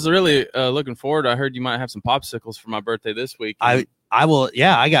 what? I was really looking forward. I heard you might have some popsicles for my birthday this week. I will.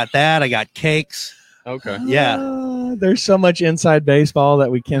 Yeah, I got that. I got cakes. Okay. Yeah. There's so much inside baseball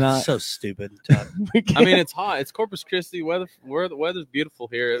that we cannot. So stupid. I mean, it's hot. It's Corpus Christi. The weather's beautiful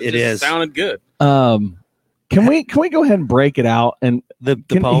here. It is. Sounded good. Can we go ahead and break it out? And the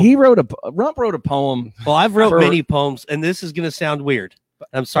poem? Rump wrote a poem. Well, I've wrote many poems, and this is going to sound weird.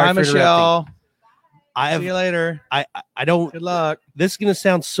 I'm sorry Bye, for Michelle. interrupting. See you later. I don't. Good luck. This is going to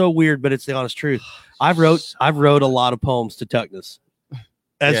sound so weird, but it's the honest truth. I've wrote a lot of poems to Tuckness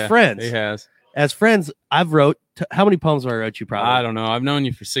as friends. He has. As friends, I've wrote. How many poems have I wrote you? Probably. I don't know. I've known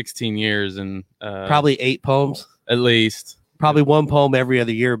you for 16 years, and probably 8 poems at least. Probably one poem every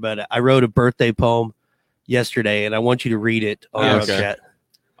other year, but I wrote a birthday poem yesterday, and I want you to read it on Rump Chat.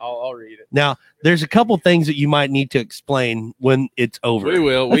 I'll read it. Now, there's a couple things that you might need to explain when it's over. We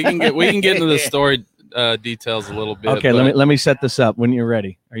will. We can get into the story details a little bit. Okay, let me set this up when you're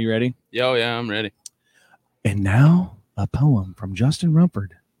ready. Are you ready? Yeah, I'm ready. And now a poem from Justin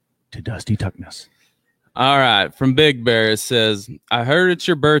Rumford to Dusty Tuckness. All right, from Big Bear, it says, I heard it's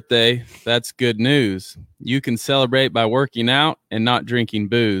your birthday. That's good news. You can celebrate by working out and not drinking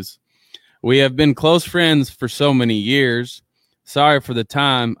booze. We have been close friends for so many years. Sorry for the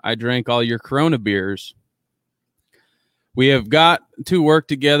time I drank all your Corona beers. We have got to work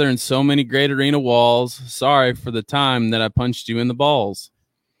together in so many great arena walls. Sorry for the time that I punched you in the balls.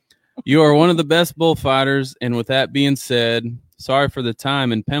 You are one of the best bullfighters, and with that being said, sorry for the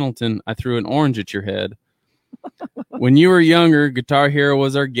time in Pendleton I threw an orange at your head. When you were younger, Guitar Hero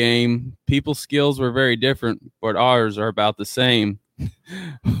was our game. People's skills were very different, but ours are about the same.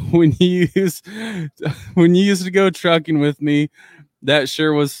 When you used to go trucking with me, that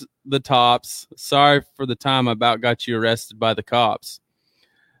sure was the tops. Sorry for the time I about got you arrested by the cops.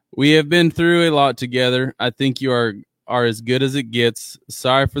 We have been through a lot together. I think you are as good as it gets.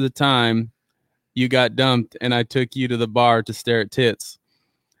 Sorry for the time you got dumped and I took you to the bar to stare at tits.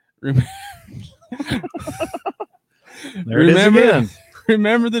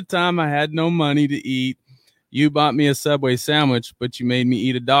 Remember the time I had no money to eat. You bought me a Subway sandwich, but you made me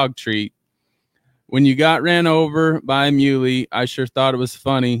eat a dog treat. When you got ran over by a muley, I sure thought it was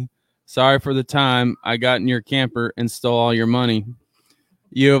funny. Sorry for the time I got in your camper and stole all your money.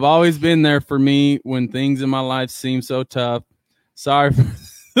 You have always been there for me when things in my life seem so tough. Sorry for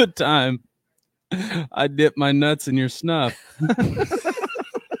the time I dipped my nuts in your snuff.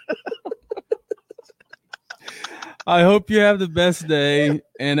 I hope you have the best day,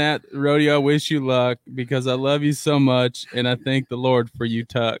 and at rodeo, I wish you luck because I love you so much, and I thank the Lord for you,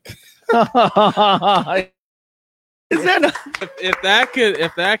 Tuck. If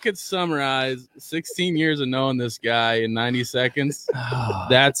that could summarize 16 years of knowing this guy in 90 seconds,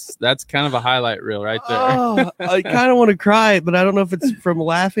 that's kind of a highlight reel right there. I kind of want to cry, but I don't know if it's from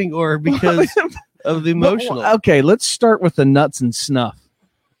laughing or because of the emotional. Okay, let's start with the nuts and snuff.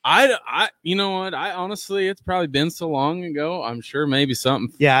 I you know what? I honestly, it's probably been so long ago. I'm sure maybe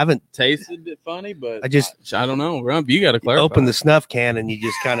something. Yeah, I haven't tasted it funny, but I don't know. Rump, you got to clarify. Open the snuff can and you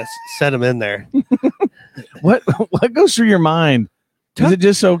just kind of set them in there. What goes through your mind? Is it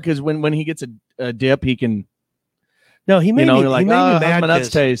just so because when he gets a dip, he can? No, he made me. You're like, how's my nuts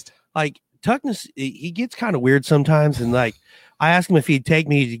taste? Like Tuckness, he gets kind of weird sometimes, and like I asked him if he'd take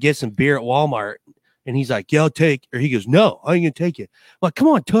me to get some beer at Walmart. And he's like, yeah, I'll take. Or he goes, no, I ain't going to take it. I'm like, come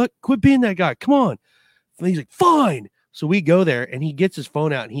on, Tuck, quit being that guy. Come on. And he's like, fine. So we go there and he gets his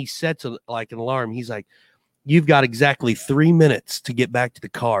phone out and he sets an alarm. He's like, you've got exactly 3 minutes to get back to the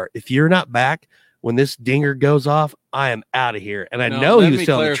car. If you're not back when this dinger goes off, I am out of here. And I know he was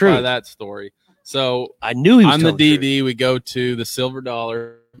telling the truth. That story. So I knew he was on telling the DD. The truth. We go to the Silver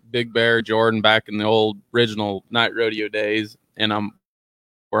Dollar, Big Bear, Jordan, back in the old original night rodeo days. And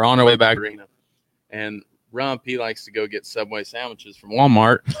we're on our way back to arena. And Rump, he likes to go get Subway sandwiches from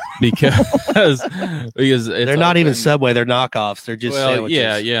Walmart because they're not even Subway, they're knockoffs. They're just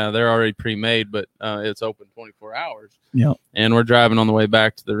sandwiches. Yeah, they're already pre-made, but it's open 24 hours. Yeah. And we're driving on the way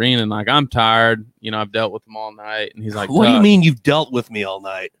back to the arena, and like, I'm tired. I've dealt with him all night. And he's like, what do you mean you've dealt with me all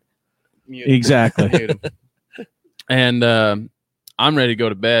night? Exactly. And I'm ready to go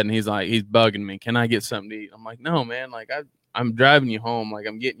to bed, and he's bugging me. Can I get something to eat? I'm like, no, man. Like, I'm driving you home. Like,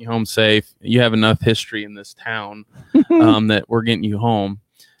 I'm getting you home safe. You have enough history in this town that we're getting you home.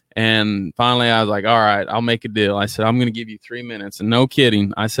 And finally, I was like, all right, I'll make a deal. I said, I'm going to give you 3 minutes. And no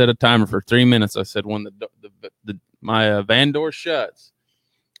kidding, I set a timer for 3 minutes. I said, when my van door shuts,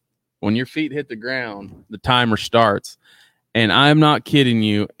 when your feet hit the ground, the timer starts. And I'm not kidding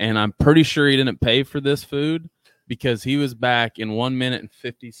you. And I'm pretty sure he didn't pay for this food, because he was back in 1 minute and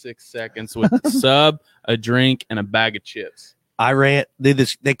 56 seconds with a sub, a drink, and a bag of chips. I ran.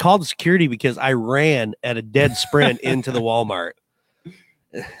 They called security because I ran at a dead sprint into the Walmart.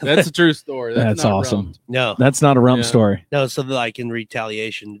 That's a true story. That's awesome. Rump. No, that's not a Rump story. No, so like in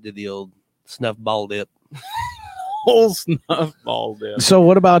retaliation, did the old snuff ball dip. Whole snuff ball dip. So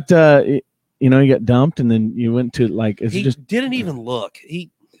what about you got dumped and then you went to he just didn't even look. You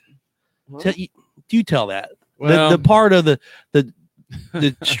tell that. Well, the part of the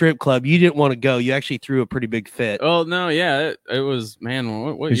strip club you didn't want to go. You actually threw a pretty big fit. Oh no, yeah, it was,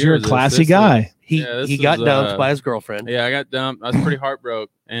 man. What year? You're a classy guy. He got dumped by his girlfriend. Yeah, I got dumped. I was pretty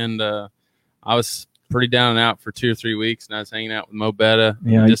heartbroken, and I was pretty down and out for 2 or 3 weeks, and I was hanging out with Mo Betta,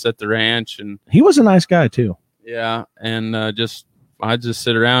 just at the ranch, and he was a nice guy too. Yeah, and I just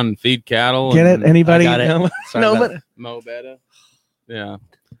sit around and feed cattle. Get it? Anybody? Mo Betta. Yeah.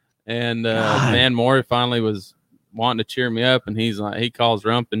 And man, Maury finally was wanting to cheer me up, and he calls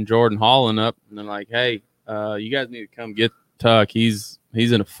Rump and Jordan Holland up, and they're like, "Hey, you guys need to come get Tuck. He's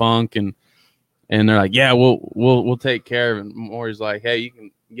in a funk," and they're like, "Yeah, we'll take care of him." Maury's like, "Hey, you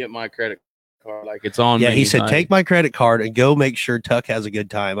can get my credit card. Like, it's on me." Yeah, he said, "Take my credit card and go make sure Tuck has a good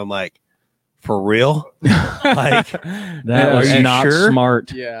time." I'm like, "For real?" Like, that was not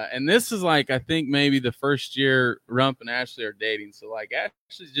smart. Yeah, and this is like, I think maybe the first year Rump and Ashley are dating, so like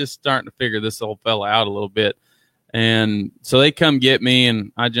Ashley's just starting to figure this old fella out a little bit, and so they come get me,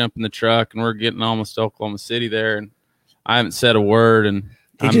 and I jump in the truck, and we're getting almost to Oklahoma City there, and I haven't said a word, and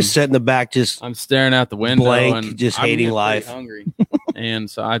I'm just sitting in the back, I'm staring out the window, blank, and just hating life, hungry, and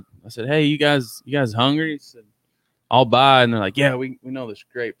so I said, "Hey, you guys hungry?" He said, "I'll buy," and they're like, "Yeah, we know this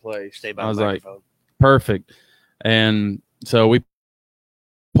great place." Stay by I was the like, perfect. And so we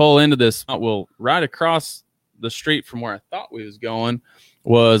pull into this. Well, right across the street from where I thought we was going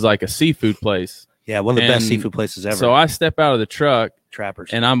was like a seafood place. Yeah, one of the best seafood places ever. So I step out of the truck, Trappers,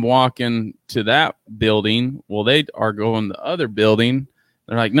 and I'm walking to that building. Well, they are going the other building.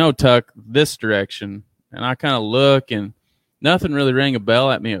 They're like, "No, Tuck, this direction." And I kind of look, and nothing really rang a bell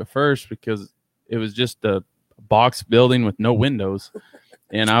at me at first because it was just a box building with no windows.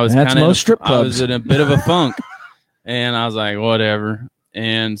 And I was I was in a bit of a funk, and I was like, whatever.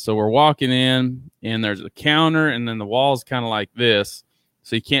 And so we're walking in, and there's a counter, and then the wall's kind of like this,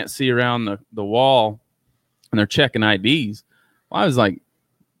 so you can't see around the wall, and they're checking IDs. Well, I was like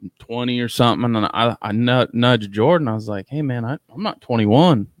 20 or something, and I nudged Jordan. I was like, "Hey, man, I'm not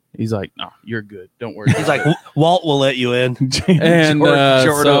 21." He's like, "No, you're good. Don't worry." He's like, "Walt will let you in." And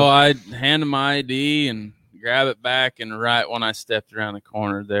so I hand him my ID and grab it back, and right when I stepped around the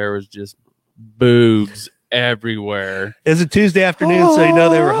corner, there was just boobs everywhere. It's a Tuesday afternoon, so you know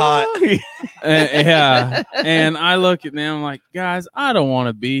they were hot. Yeah. And I look at them like, "Guys, I don't want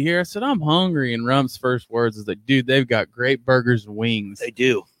to be here." I said, "I'm hungry." And Rump's first words is like, "Dude, they've got great burgers and wings." They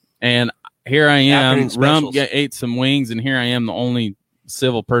do. And here I am. Rump ate some wings, and here I am, the only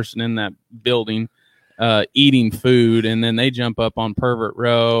civil person in that building, eating food. And then they jump up on Pervert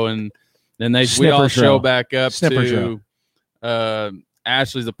Row, and then we all show back up to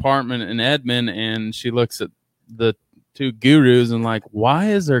Ashley's apartment in Edmond, and she looks at the two gurus and like, "Why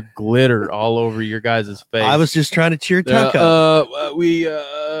is there glitter all over your guys' face?" I was just trying to cheer Tuck up. And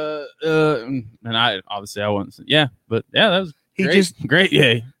I wasn't. Yeah, but yeah, that was great.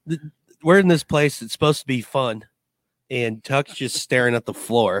 Yay. We're in this place that's supposed to be fun, and Tuck's just staring at the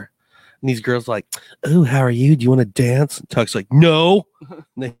floor, and these girls like, "Oh, how are you? Do you want to dance?" And Tuck's like, "No." And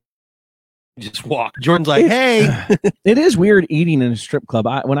they just walk. Jordan's like, "Hey." It is weird eating in a strip club.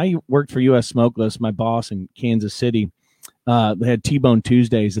 When I worked for U.S. Smokeless, my boss in Kansas City, they had T-Bone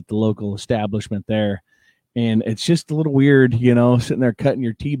Tuesdays at the local establishment there, and it's just a little weird, sitting there cutting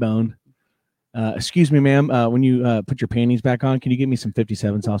your T-bone. Excuse me, ma'am. When you put your panties back on, can you give me some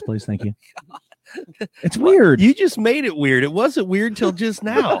 57 sauce, please? Thank you. It's weird. You just made it weird. It wasn't weird till just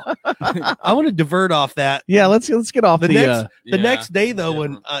now. I want to divert off that. Yeah, let's get off the next day though.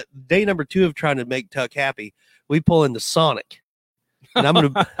 When day number 2 of trying to make Tuck happy, we pull into Sonic, and I'm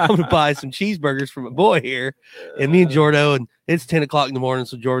gonna buy some cheeseburgers from a boy here, and me and Jordo, and it's 10 o'clock in the morning,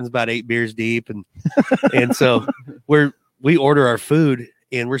 so Jordan's about 8 beers deep, and so we order our food.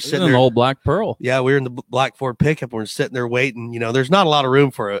 And we're sitting there, an old Black Pearl. Yeah, we're in the Black Ford pickup. And we're sitting there waiting. There's not a lot of room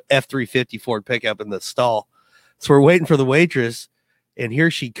for a F-350 Ford pickup in the stall. So we're waiting for the waitress. And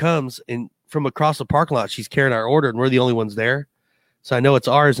here she comes. And from across the parking lot, she's carrying our order. And we're the only ones there. So I know it's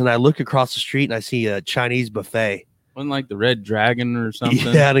ours. And I look across the street and I see a Chinese buffet. Wasn't like the Red Dragon or something?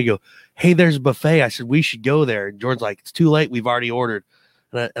 Yeah, and I go, hey, there's a buffet. I said, we should go there. And Jordan's like, it's too late. We've already ordered.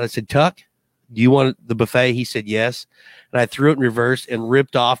 And I said, Tuck, do you want the buffet? He said yes. And I threw it in reverse and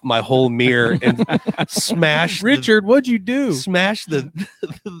ripped off my whole mirror and smashed. Richard, what'd you do? Smashed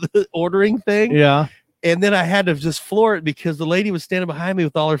the ordering thing. Yeah. And then I had to just floor it because the lady was standing behind me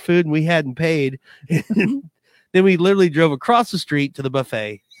with all her food and we hadn't paid. And then we literally drove across the street to the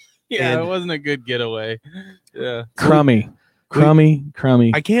buffet. Yeah, it wasn't a good getaway. Yeah. Crummy.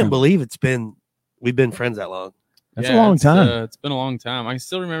 I can't believe we've been friends that long. That's a long time. It's been a long time. I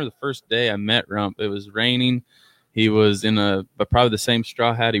still remember the first day I met Rump. It was raining. He was in probably the same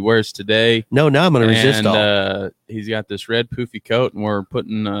straw hat he wears today. No, now I'm going to resist all. He's got this red poofy coat, and we're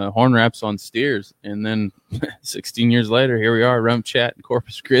putting horn wraps on steers. And then 16 years later, here we are, Rump Chat in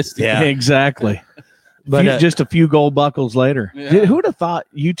Corpus Christi. Yeah, exactly. But just a few gold buckles later. Yeah. Who would have thought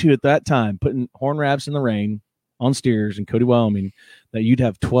you two at that time, putting horn wraps in the rain on steers in Cody, Wyoming, that you'd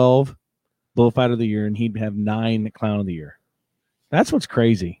have 12 Bullfighter of the Year and he'd have 9 Clown of the Year? That's what's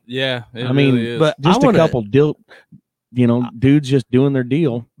crazy. Yeah, I mean, really is. But just a couple dudes just doing their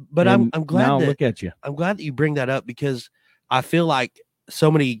deal. But I'm glad now look at you. I'm glad that you bring that up because I feel like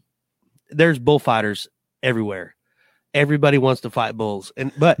there's bullfighters everywhere. Everybody wants to fight bulls,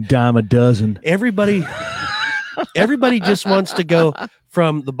 but dime a dozen. Everybody just wants to go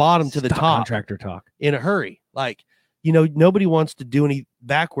from the bottom to the top. Contractor talk in a hurry. Like, nobody wants to do any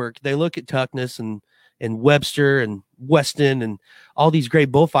back work. They look at Tuckness and Webster and Weston and all these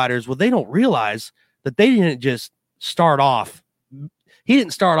great bullfighters. Well, they don't realize that they didn't just start off. He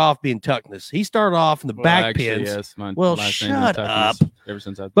didn't start off being Tuckness. He started off in the back pins. Yes, shut up. Ever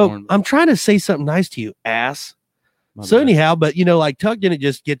since I've been born. I'm trying to say something nice to you, ass. Anyhow, but like Tuck didn't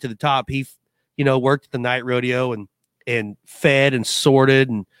just get to the top. He, worked at the night rodeo and fed and sorted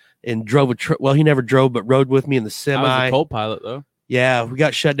and drove a truck. Well, he never drove, but rode with me in the semi. I was a co-pilot though. Yeah, we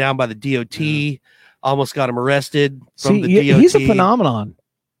got shut down by the DOT. Yeah. Almost got him arrested from the DOT. He's a phenomenon.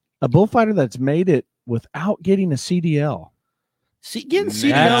 A bullfighter that's made it without getting a CDL. Getting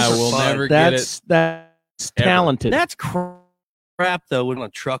CDL will never get it. That's talented. That's crap though when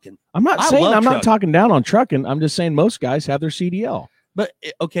on trucking. I'm not saying I'm not talking down on trucking. I'm just saying most guys have their CDL. But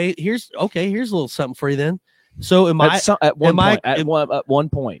here's a little something for you then. So at one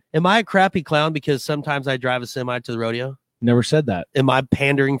point, am I a crappy clown because sometimes I drive a semi to the rodeo? Never said that. Am I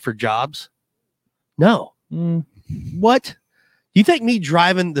pandering for jobs? No. What? You think me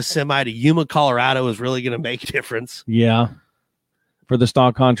driving the semi to Yuma, Colorado is really going to make a difference? Yeah. For the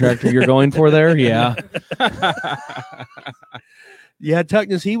stock contractor you're going for there? Yeah. Yeah,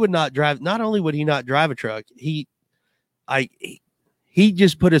 Tuckness, he would not drive. Not only would he not drive a truck, he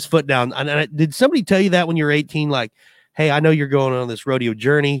just put his foot down. And did somebody tell you that when you were 18? Like, hey, I know you're going on this rodeo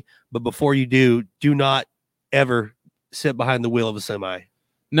journey, but before you do not ever sit behind the wheel of a semi.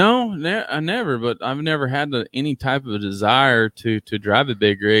 No, I never. But I've never had any type of a desire to drive a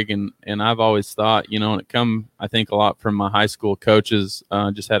big rig, and I've always thought, it come I think a lot from my high school coaches.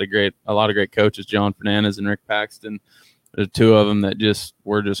 Just had a lot of great coaches, John Fernandez and Rick Paxton. There's 2 of them that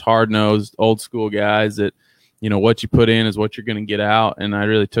were hard nosed, old school guys that, what you put in is what you're going to get out. And I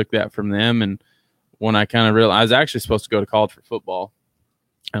really took that from them. And when I kind of realized, I was actually supposed to go to college for football.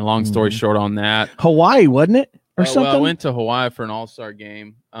 And long story short on that. Hawaii, wasn't it? Or something? Well, I went to Hawaii for an all-star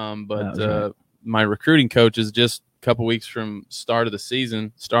game. But my recruiting coaches, just a couple weeks from start of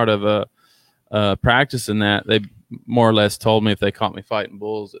practice in that, they more or less told me if they caught me fighting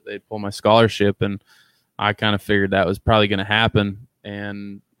bulls that they'd pull my scholarship. And I kind of figured that was probably going to happen.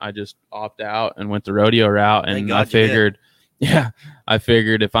 And I just opted out and went the rodeo route. And I figured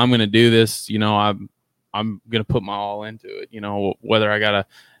if I'm going to do this, I'm going to put my all into it, whether I got to,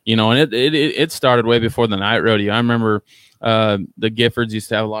 and it started way before the night rodeo. I remember the Giffords used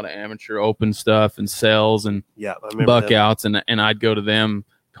to have a lot of amateur open stuff and sales and buckouts, and I'd go to them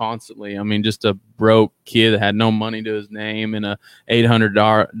constantly. I mean, just a broke kid that had no money to his name and a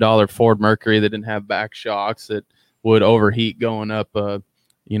 $800 Ford Mercury that didn't have back shocks that would overheat going up,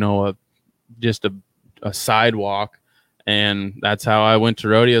 just a sidewalk. And that's how I went to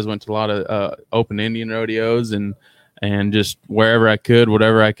rodeos, went to a lot of open Indian rodeos and just wherever I could,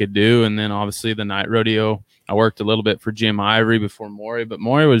 whatever I could do. And then obviously the night rodeo, I worked a little bit for Jim Ivory before Maury, but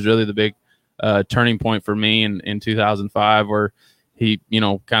Maury was really the big turning point for me in 2005, where he,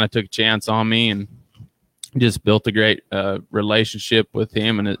 kind of took a chance on me and just built a great relationship with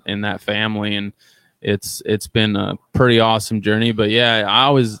him and that family. And it's been a pretty awesome journey. But yeah, I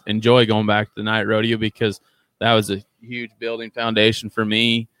always enjoy going back to the night rodeo because that was a huge building foundation for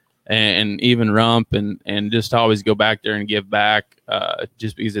me and even Rump and just always go back there and give back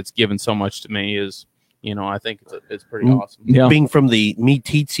just because it's given so much to me is, I think it's pretty awesome. Yeah. Being from the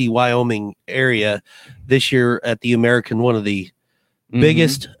Meeteetse, Wyoming area this year at the American, one of the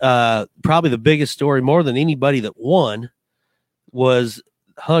biggest, probably the biggest story more than anybody that won was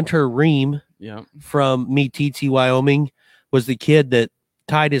Hunter Ream from Meeteetse, Wyoming, was the kid that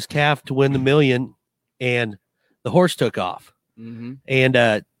tied his calf to win the $1 million and the horse took off. And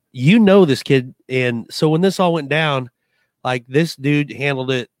this kid. And so when this all went down, like this dude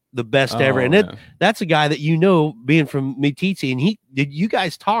handled it the best ever. And that's a guy that, being from Meeteetse, and you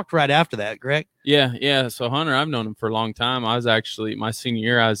guys talked right after that, correct? Yeah. So Hunter, I've known him for a long time. I was actually my senior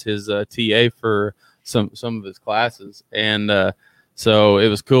year, I was his TA for some of his classes. And so it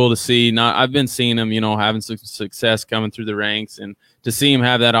was cool to see. I've been seeing him, having some success coming through the ranks, and to see him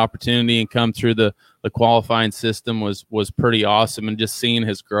have that opportunity and come through the qualifying system was pretty awesome. And just seeing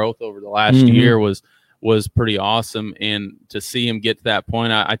his growth over the last year was pretty awesome. And to see him get to that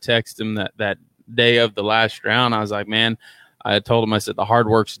point, I texted him that day of the last round. I was like, man, I told him, I said, the hard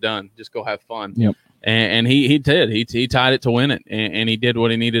work's done. Just go have fun. Yep. And he did. He tied it to win it, and he did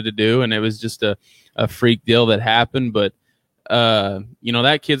what he needed to do. And it was just a freak deal that happened. But,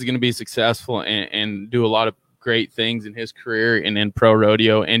 that kid's going to be successful and do a lot of great things in his career and in pro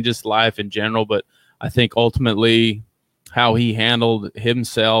rodeo and just life in general. But I think ultimately how he handled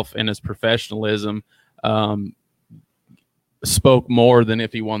himself and his professionalism spoke more than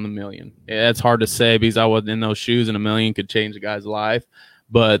if he won the $1 million. It's hard to say because I wasn't in those shoes, and $1 million could change a guy's life.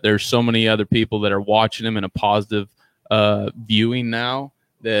 But there's so many other people that are watching him in a positive viewing now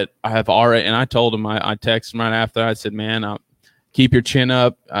that I have already. And I told him, I texted him right after. I said, man, keep your chin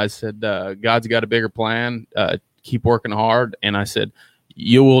up. I said, God's got a bigger plan. Keep working hard. And I said,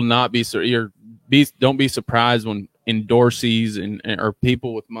 you will not don't be surprised when endorsees or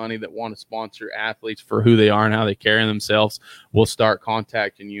people with money that want to sponsor athletes for who they are and how they carry themselves will start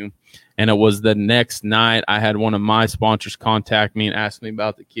contacting you. And it was the next night I had one of my sponsors contact me and ask me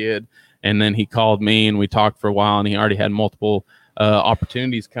about the kid. And then he called me and we talked for a while, and he already had multiple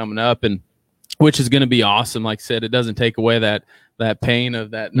opportunities coming up, and which is going to be awesome. Like I said, it doesn't take away that pain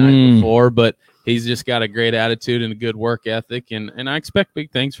of that night before, but he's just got a great attitude and a good work ethic. And I expect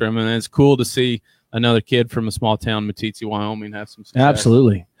big things from him. And it's cool to see another kid from a small town, Meeteetse, Wyoming, have some success.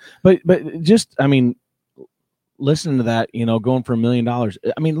 Absolutely. But just, listening to that, going for $1 million,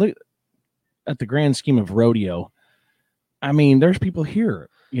 look at the grand scheme of rodeo. There's people here,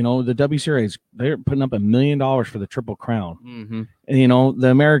 the W Series, they're putting up $1 million for the Triple Crown. And, the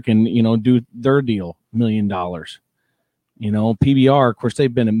American, do their deal, $1 million. PBR, of course,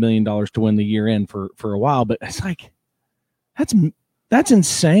 they've been $1 million to win the year end for a while, but it's like, that's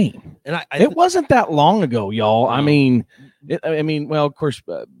insane. And it wasn't that long ago, y'all. No. Well, of course,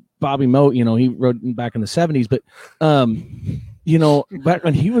 Bobby Moe, he rode back in the 70s, but, back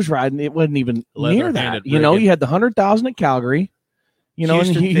when he was riding, it wasn't even near that. You had the 100,000 at Calgary,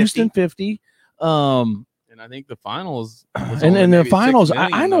 Houston 50. And I think the finals. And the finals,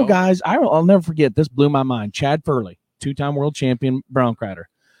 I know guys, I'll never forget, this blew my mind. Chad Furley, 2-time world champion brown crider.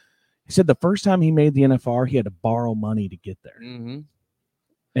 He said the first time he made the NFR, he had to borrow money to get there.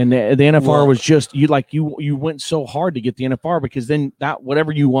 And the NFR was just you went so hard to get the NFR because then that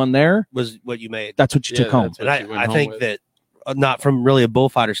whatever you won there was what you made. That's what you took home. And I think that not from really a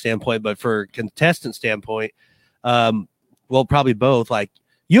bullfighter standpoint, but for a contestant standpoint, probably both. Like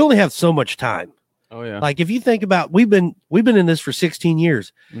you only have so much time. Oh yeah. Like if you think about, we've been in this for 16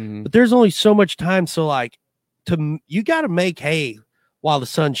 years, but there's only so much time. So like you got to make hay while the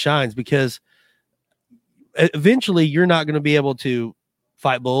sun shines, because eventually you're not going to be able to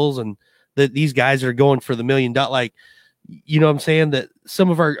fight bulls, and these guys are going for the $1 million. Like, what I'm saying, that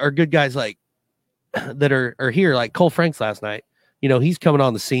some of our good guys like that are here, like Cole Franks last night, he's coming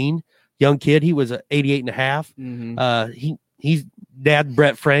on the scene, young kid. He was 88.5. He's dad,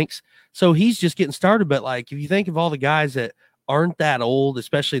 Brett Franks. So he's just getting started. But like, if you think of all the guys that aren't that old,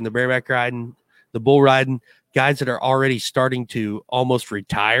 especially in the bareback riding, the bull riding, guys that are already starting to almost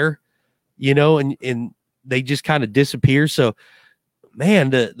retire, and they just kind of disappear. So, man,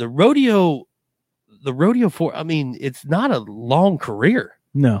 the rodeo the rodeo I mean, it's not a long career.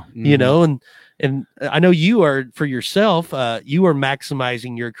 No, you know, and I know you are for yourself. You are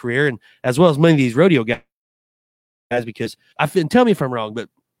maximizing your career, and as well as many of these rodeo guys, because tell me if I'm wrong, but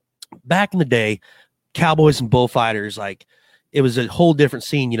back in the day, cowboys and bullfighters, like it was a whole different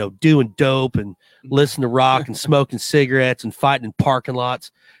scene. You know, doing dope and listening to rock and smoking cigarettes and fighting in parking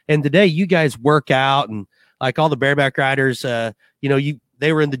lots. And today, you guys work out and like all the bareback riders. You know,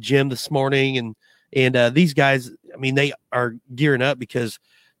 they were in the gym this morning, and these guys, I mean, they are gearing up because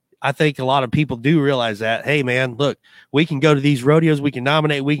I think a lot of people do realize that, hey, man, look, we can go to these rodeos, we can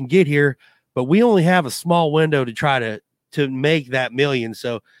nominate, we can get here, but we only have a small window to try to make that million.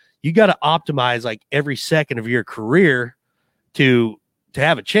 So you got to optimize like every second of your career to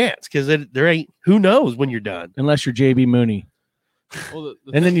have a chance, because there ain't, who knows when you're done. Unless you're JB Mooney. Well,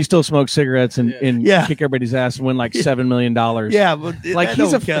 and then you still smoke cigarettes and kick everybody's ass and win like $7 million. Yeah, but like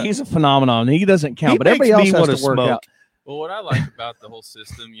he's a phenomenon. He doesn't count, but everybody else has to work out. Well, what I like about the whole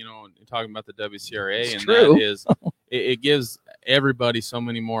system, you know, talking about the WCRA, that is it gives everybody so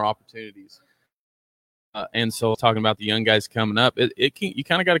many more opportunities. And so talking about the young guys coming up, you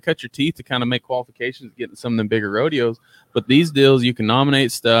kind of got to cut your teeth to kind of make qualifications, get in some of them bigger rodeos. But these deals, you can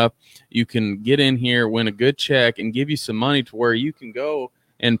nominate stuff, you can get in here, win a good check, and give you some money to where you can go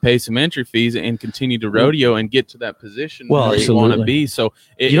and pay some entry fees and continue to rodeo and get to that position where you want to be. So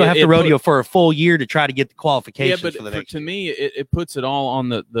you don't have to rodeo for a full year to try to get the qualifications. Yeah, but to me, it puts it all on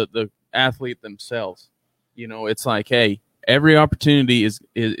the athlete themselves. You know, it's like, hey, every opportunity is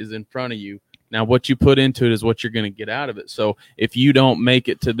in front of you. Now, what you put into it is what you're going to get out of it. So if you don't make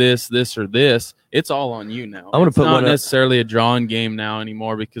it to this, or this, it's all on you now. It's not necessarily a drawing game now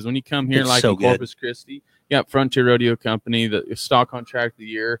anymore, because when you come here in Corpus Christi, you got Frontier Rodeo Company, the stock contract of the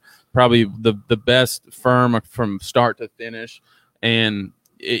year, probably the best firm from start to finish. And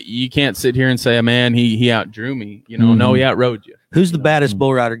you can't sit here and say, man, he outdrew me. You know, no, he outrode you. Who's the baddest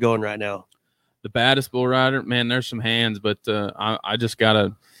bull rider going right now? The baddest bull rider? Man, there's some hands, but I just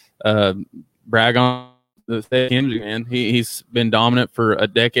got to brag on the Kendrick, man. He's been dominant for a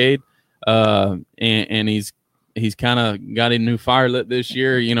decade, and he's kind of got a new fire lit this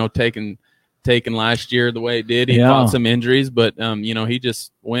year. You know, taking last year the way it did. He fought some injuries, but you know, he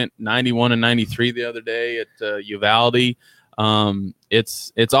just went 91 and 93 the other day at Uvalde.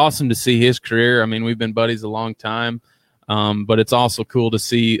 It's awesome to see his career. I mean, we've been buddies a long time, but it's also cool to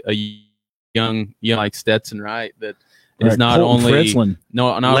see a young like Stetson Wright that is not Colton only Fritzland.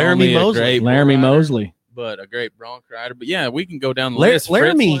 not Laramie only Mosley. a great Laramie rider, Mosley, but a great bronc rider. But yeah, we can go down the list.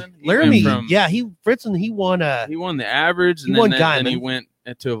 Laramie, Fritzland, he won he won the average, and then he went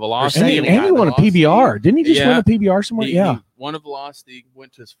to a and velocity, he won a PBR. Didn't he just win a PBR somewhere? He won a velocity,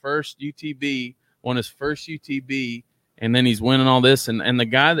 went to his first UTB, won his first UTB, and then he's winning all this. And the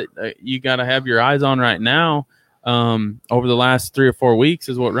guy that you got to have your eyes on right now, over the last 3 or 4 weeks,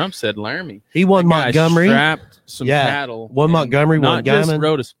 is what Rump said. Laramie, he won Montgomery, strapped some cattle, won Montgomery, not won just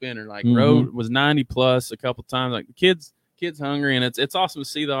rode a spinner, like rode was 90 plus a couple times. Like the kids hungry, and it's awesome to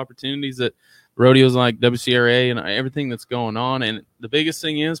see the opportunities that rodeos like WCRA and everything that's going on. And the biggest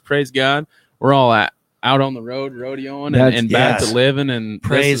thing is, praise God, we're all out on the road rodeoing and back to living, and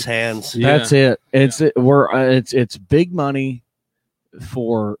praise hands. Yeah. That's it. It's big money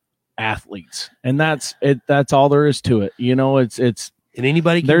for athletes, and that's it. That's all there is to it. You know, it's and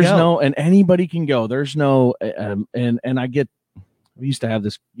anybody can anybody can go. There's no and I get, we used to have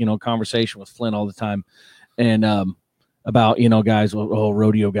this, you know, conversation with Flynn all the time, and about, you know, guys,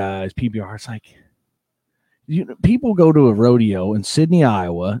 rodeo guys, PBR. It's like, people go to a rodeo in Sydney,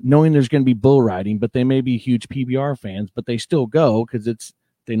 Iowa, knowing there's going to be bull riding, but they may be huge PBR fans, but they still go because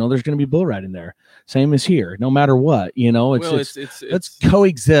they know there's going to be bull riding there. Same as here, no matter what, you know. Let's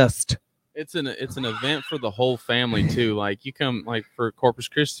coexist. It's an event for the whole family too. Like you come like for Corpus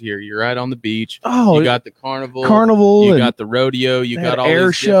Christi here, you're right on the beach. Oh, you got the carnival, you got the rodeo, you got all air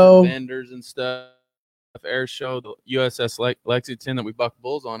these show vendors and stuff. Air show, the USS Lexington that we bucked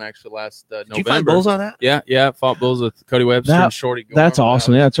bulls on actually last November. Did you fight bulls on that? Yeah, fought bulls with Cody Webster and Shorty Gorham. That's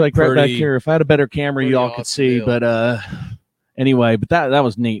awesome. Yeah, it's like right back here. If I had a better camera, y'all could see. Deal. But anyway, but that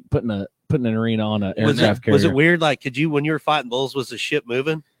was neat. Putting an arena on an aircraft carrier. Was it weird? Like, when you were fighting bulls, was the ship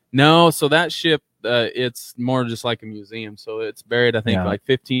moving? No. So that ship, it's more just like a museum. So it's buried, I think, like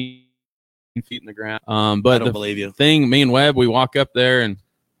 15 feet in the ground. But I don't believe you. Thing, me and Webb, we walk up there, and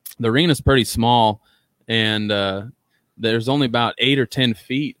the arena's pretty small. And there's only about 8 or 10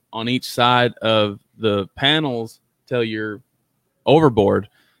 feet on each side of the panels till you're overboard.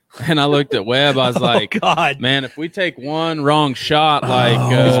 And I looked at Webb. I was like, God, man, if we take one wrong shot, like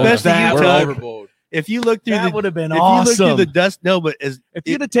especially we're overboard. If you look through, that would have been awesome. You look through the dust, no, but if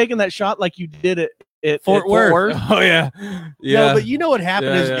you'd have taken that shot like you did it Fort Worth. Oh yeah. No, but you know what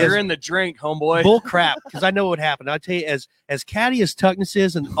happened is you're in the drink, homeboy. Bull crap. Because I know what happened. I'll tell you, as catty as Tuckness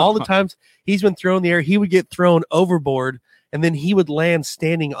is, and all the times he's been thrown in the air, he would get thrown overboard, and then he would land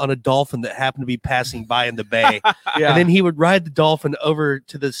standing on a dolphin that happened to be passing by in the bay. And then he would ride the dolphin over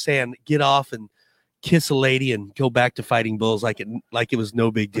to the sand, get off, and kiss a lady, and go back to fighting bulls like it was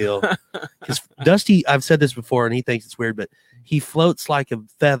no big deal. Because Dusty, I've said this before, and he thinks it's weird, but he floats like a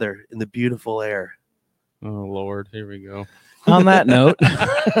feather in the beautiful air. Oh Lord, here we go. On that note,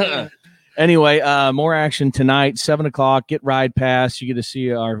 anyway, more action tonight, 7:00. Get Ride Pass. You get to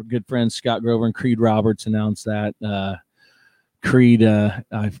see our good friends Scott Grover and Creed Roberts announce that. Creed,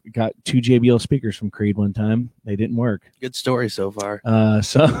 I've got 2 JBL speakers from Creed one time. They didn't work. Good story so far.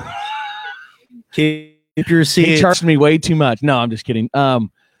 So keep your receipts. He charged me way too much. No, I'm just kidding.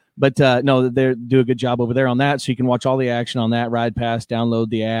 But no, they do a good job over there on that. So you can watch all the action on that. Ride Pass, download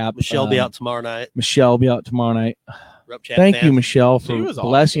the app. Michelle will be out tomorrow night. Thank you, Michelle, for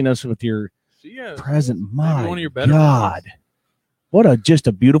blessing us with your present. My one of your better God, ones. Just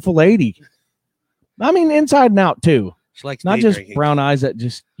a beautiful lady. I mean, inside and out too. She likes not just drinking. Brown eyes that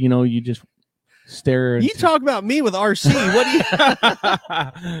just you just stare. You talk about me with RC. What do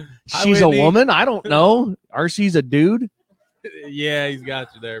you? She's a woman. I don't know. RC's a dude. Yeah, he's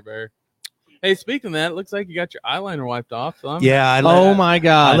got you there, Bear. Hey, speaking of that, it looks like you got your eyeliner wiped off. So my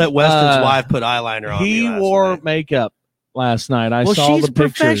God. I let Weston's wife put eyeliner on. He wore makeup last night. I saw she's the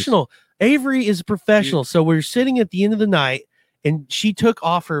pictures. Professional. Avery is a professional. So we're sitting at the end of the night, and she took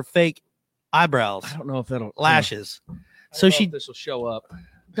off her fake eyebrows. I don't know if that'll lashes. So this will show up.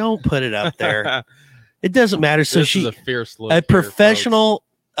 Don't put it up there. It doesn't matter. So she's a fierce look. A professional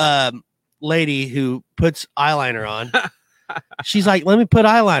lady who puts eyeliner on. She's like, let me put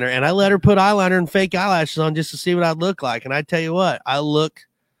eyeliner. And I let her put eyeliner and fake eyelashes on just to see what I'd look like. And I tell you what, I look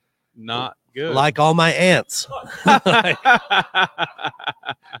not good. Like all my aunts.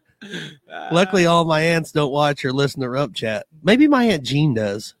 Luckily, all my aunts don't watch or listen to Rump Chat. Maybe my Aunt Jean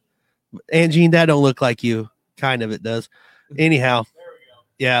does. Aunt Jean, that don't look like you. Kind of it does. Anyhow,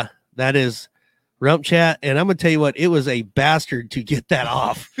 yeah, that is Rump Chat. And I'm going to tell you what, it was a bastard to get that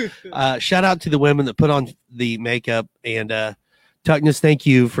off. Shout out to the women that put on the makeup. And Tuckness, thank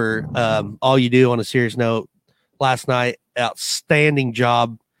you for all you do. On a serious note, last night, outstanding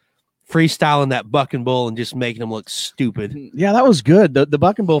job freestyling that bucking bull and just making him look stupid. Yeah, that was good. The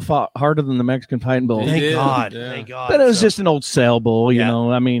bucking bull fought harder than the Mexican fighting bull. Thank God. Yeah. Thank God. But it was just an old sale bull, you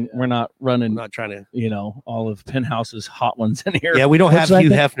know. I mean, we're not running. We're not trying to, all of Penthouse's hot ones in here. Yeah, we don't have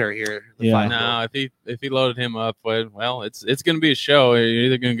Hugh Hefner here. No, if he loaded him up, well, it's going to be a show. You're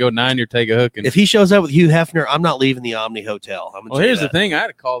either going to go 90 or take a hook. And if he shows up with Hugh Hefner, I'm not leaving the Omni Hotel. Well, here's the thing: I had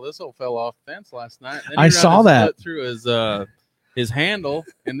to call this old fellow off the fence last night. I saw that through his handle,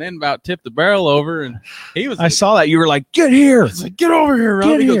 and then about tipped the barrel over, and he was. I saw that. You were like, "Get here! Like, get over here, Rob."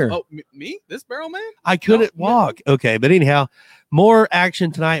 Get here! Goes, oh, me? This barrel man? I couldn't walk. Okay, but anyhow, more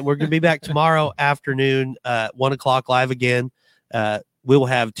action tonight. We're going to be back tomorrow afternoon, 1 o'clock live again. We will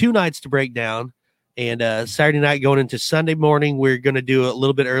have 2 nights to break down, and Saturday night going into Sunday morning, we're going to do a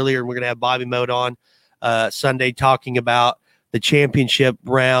little bit earlier, and we're going to have Bobby Mode on Sunday talking about the championship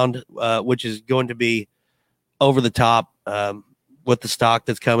round, which is going to be over the top. With the stock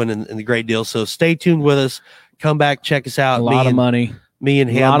that's coming and the great deal. So stay tuned with us. Come back, check us out. A lot of money. Me and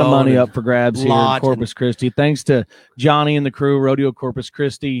him. A lot of money up for grabs here in Corpus Christi. Thanks to Johnny and the crew, Rodeo Corpus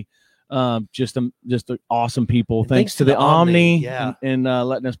Christi. Just awesome people. Thanks to the Omni and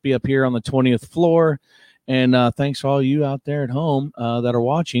letting us be up here on the 20th floor. And thanks to all you out there at home that are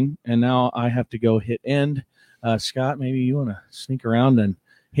watching. And now I have to go hit end. Scott, maybe you want to sneak around and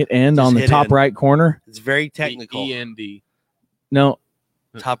hit end on the top right corner. It's very technical. END. No.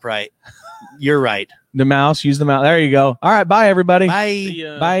 Top right. You're right. The mouse. Use the mouse. There you go. All right. Bye, everybody.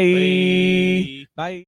 Bye. Bye. Bye.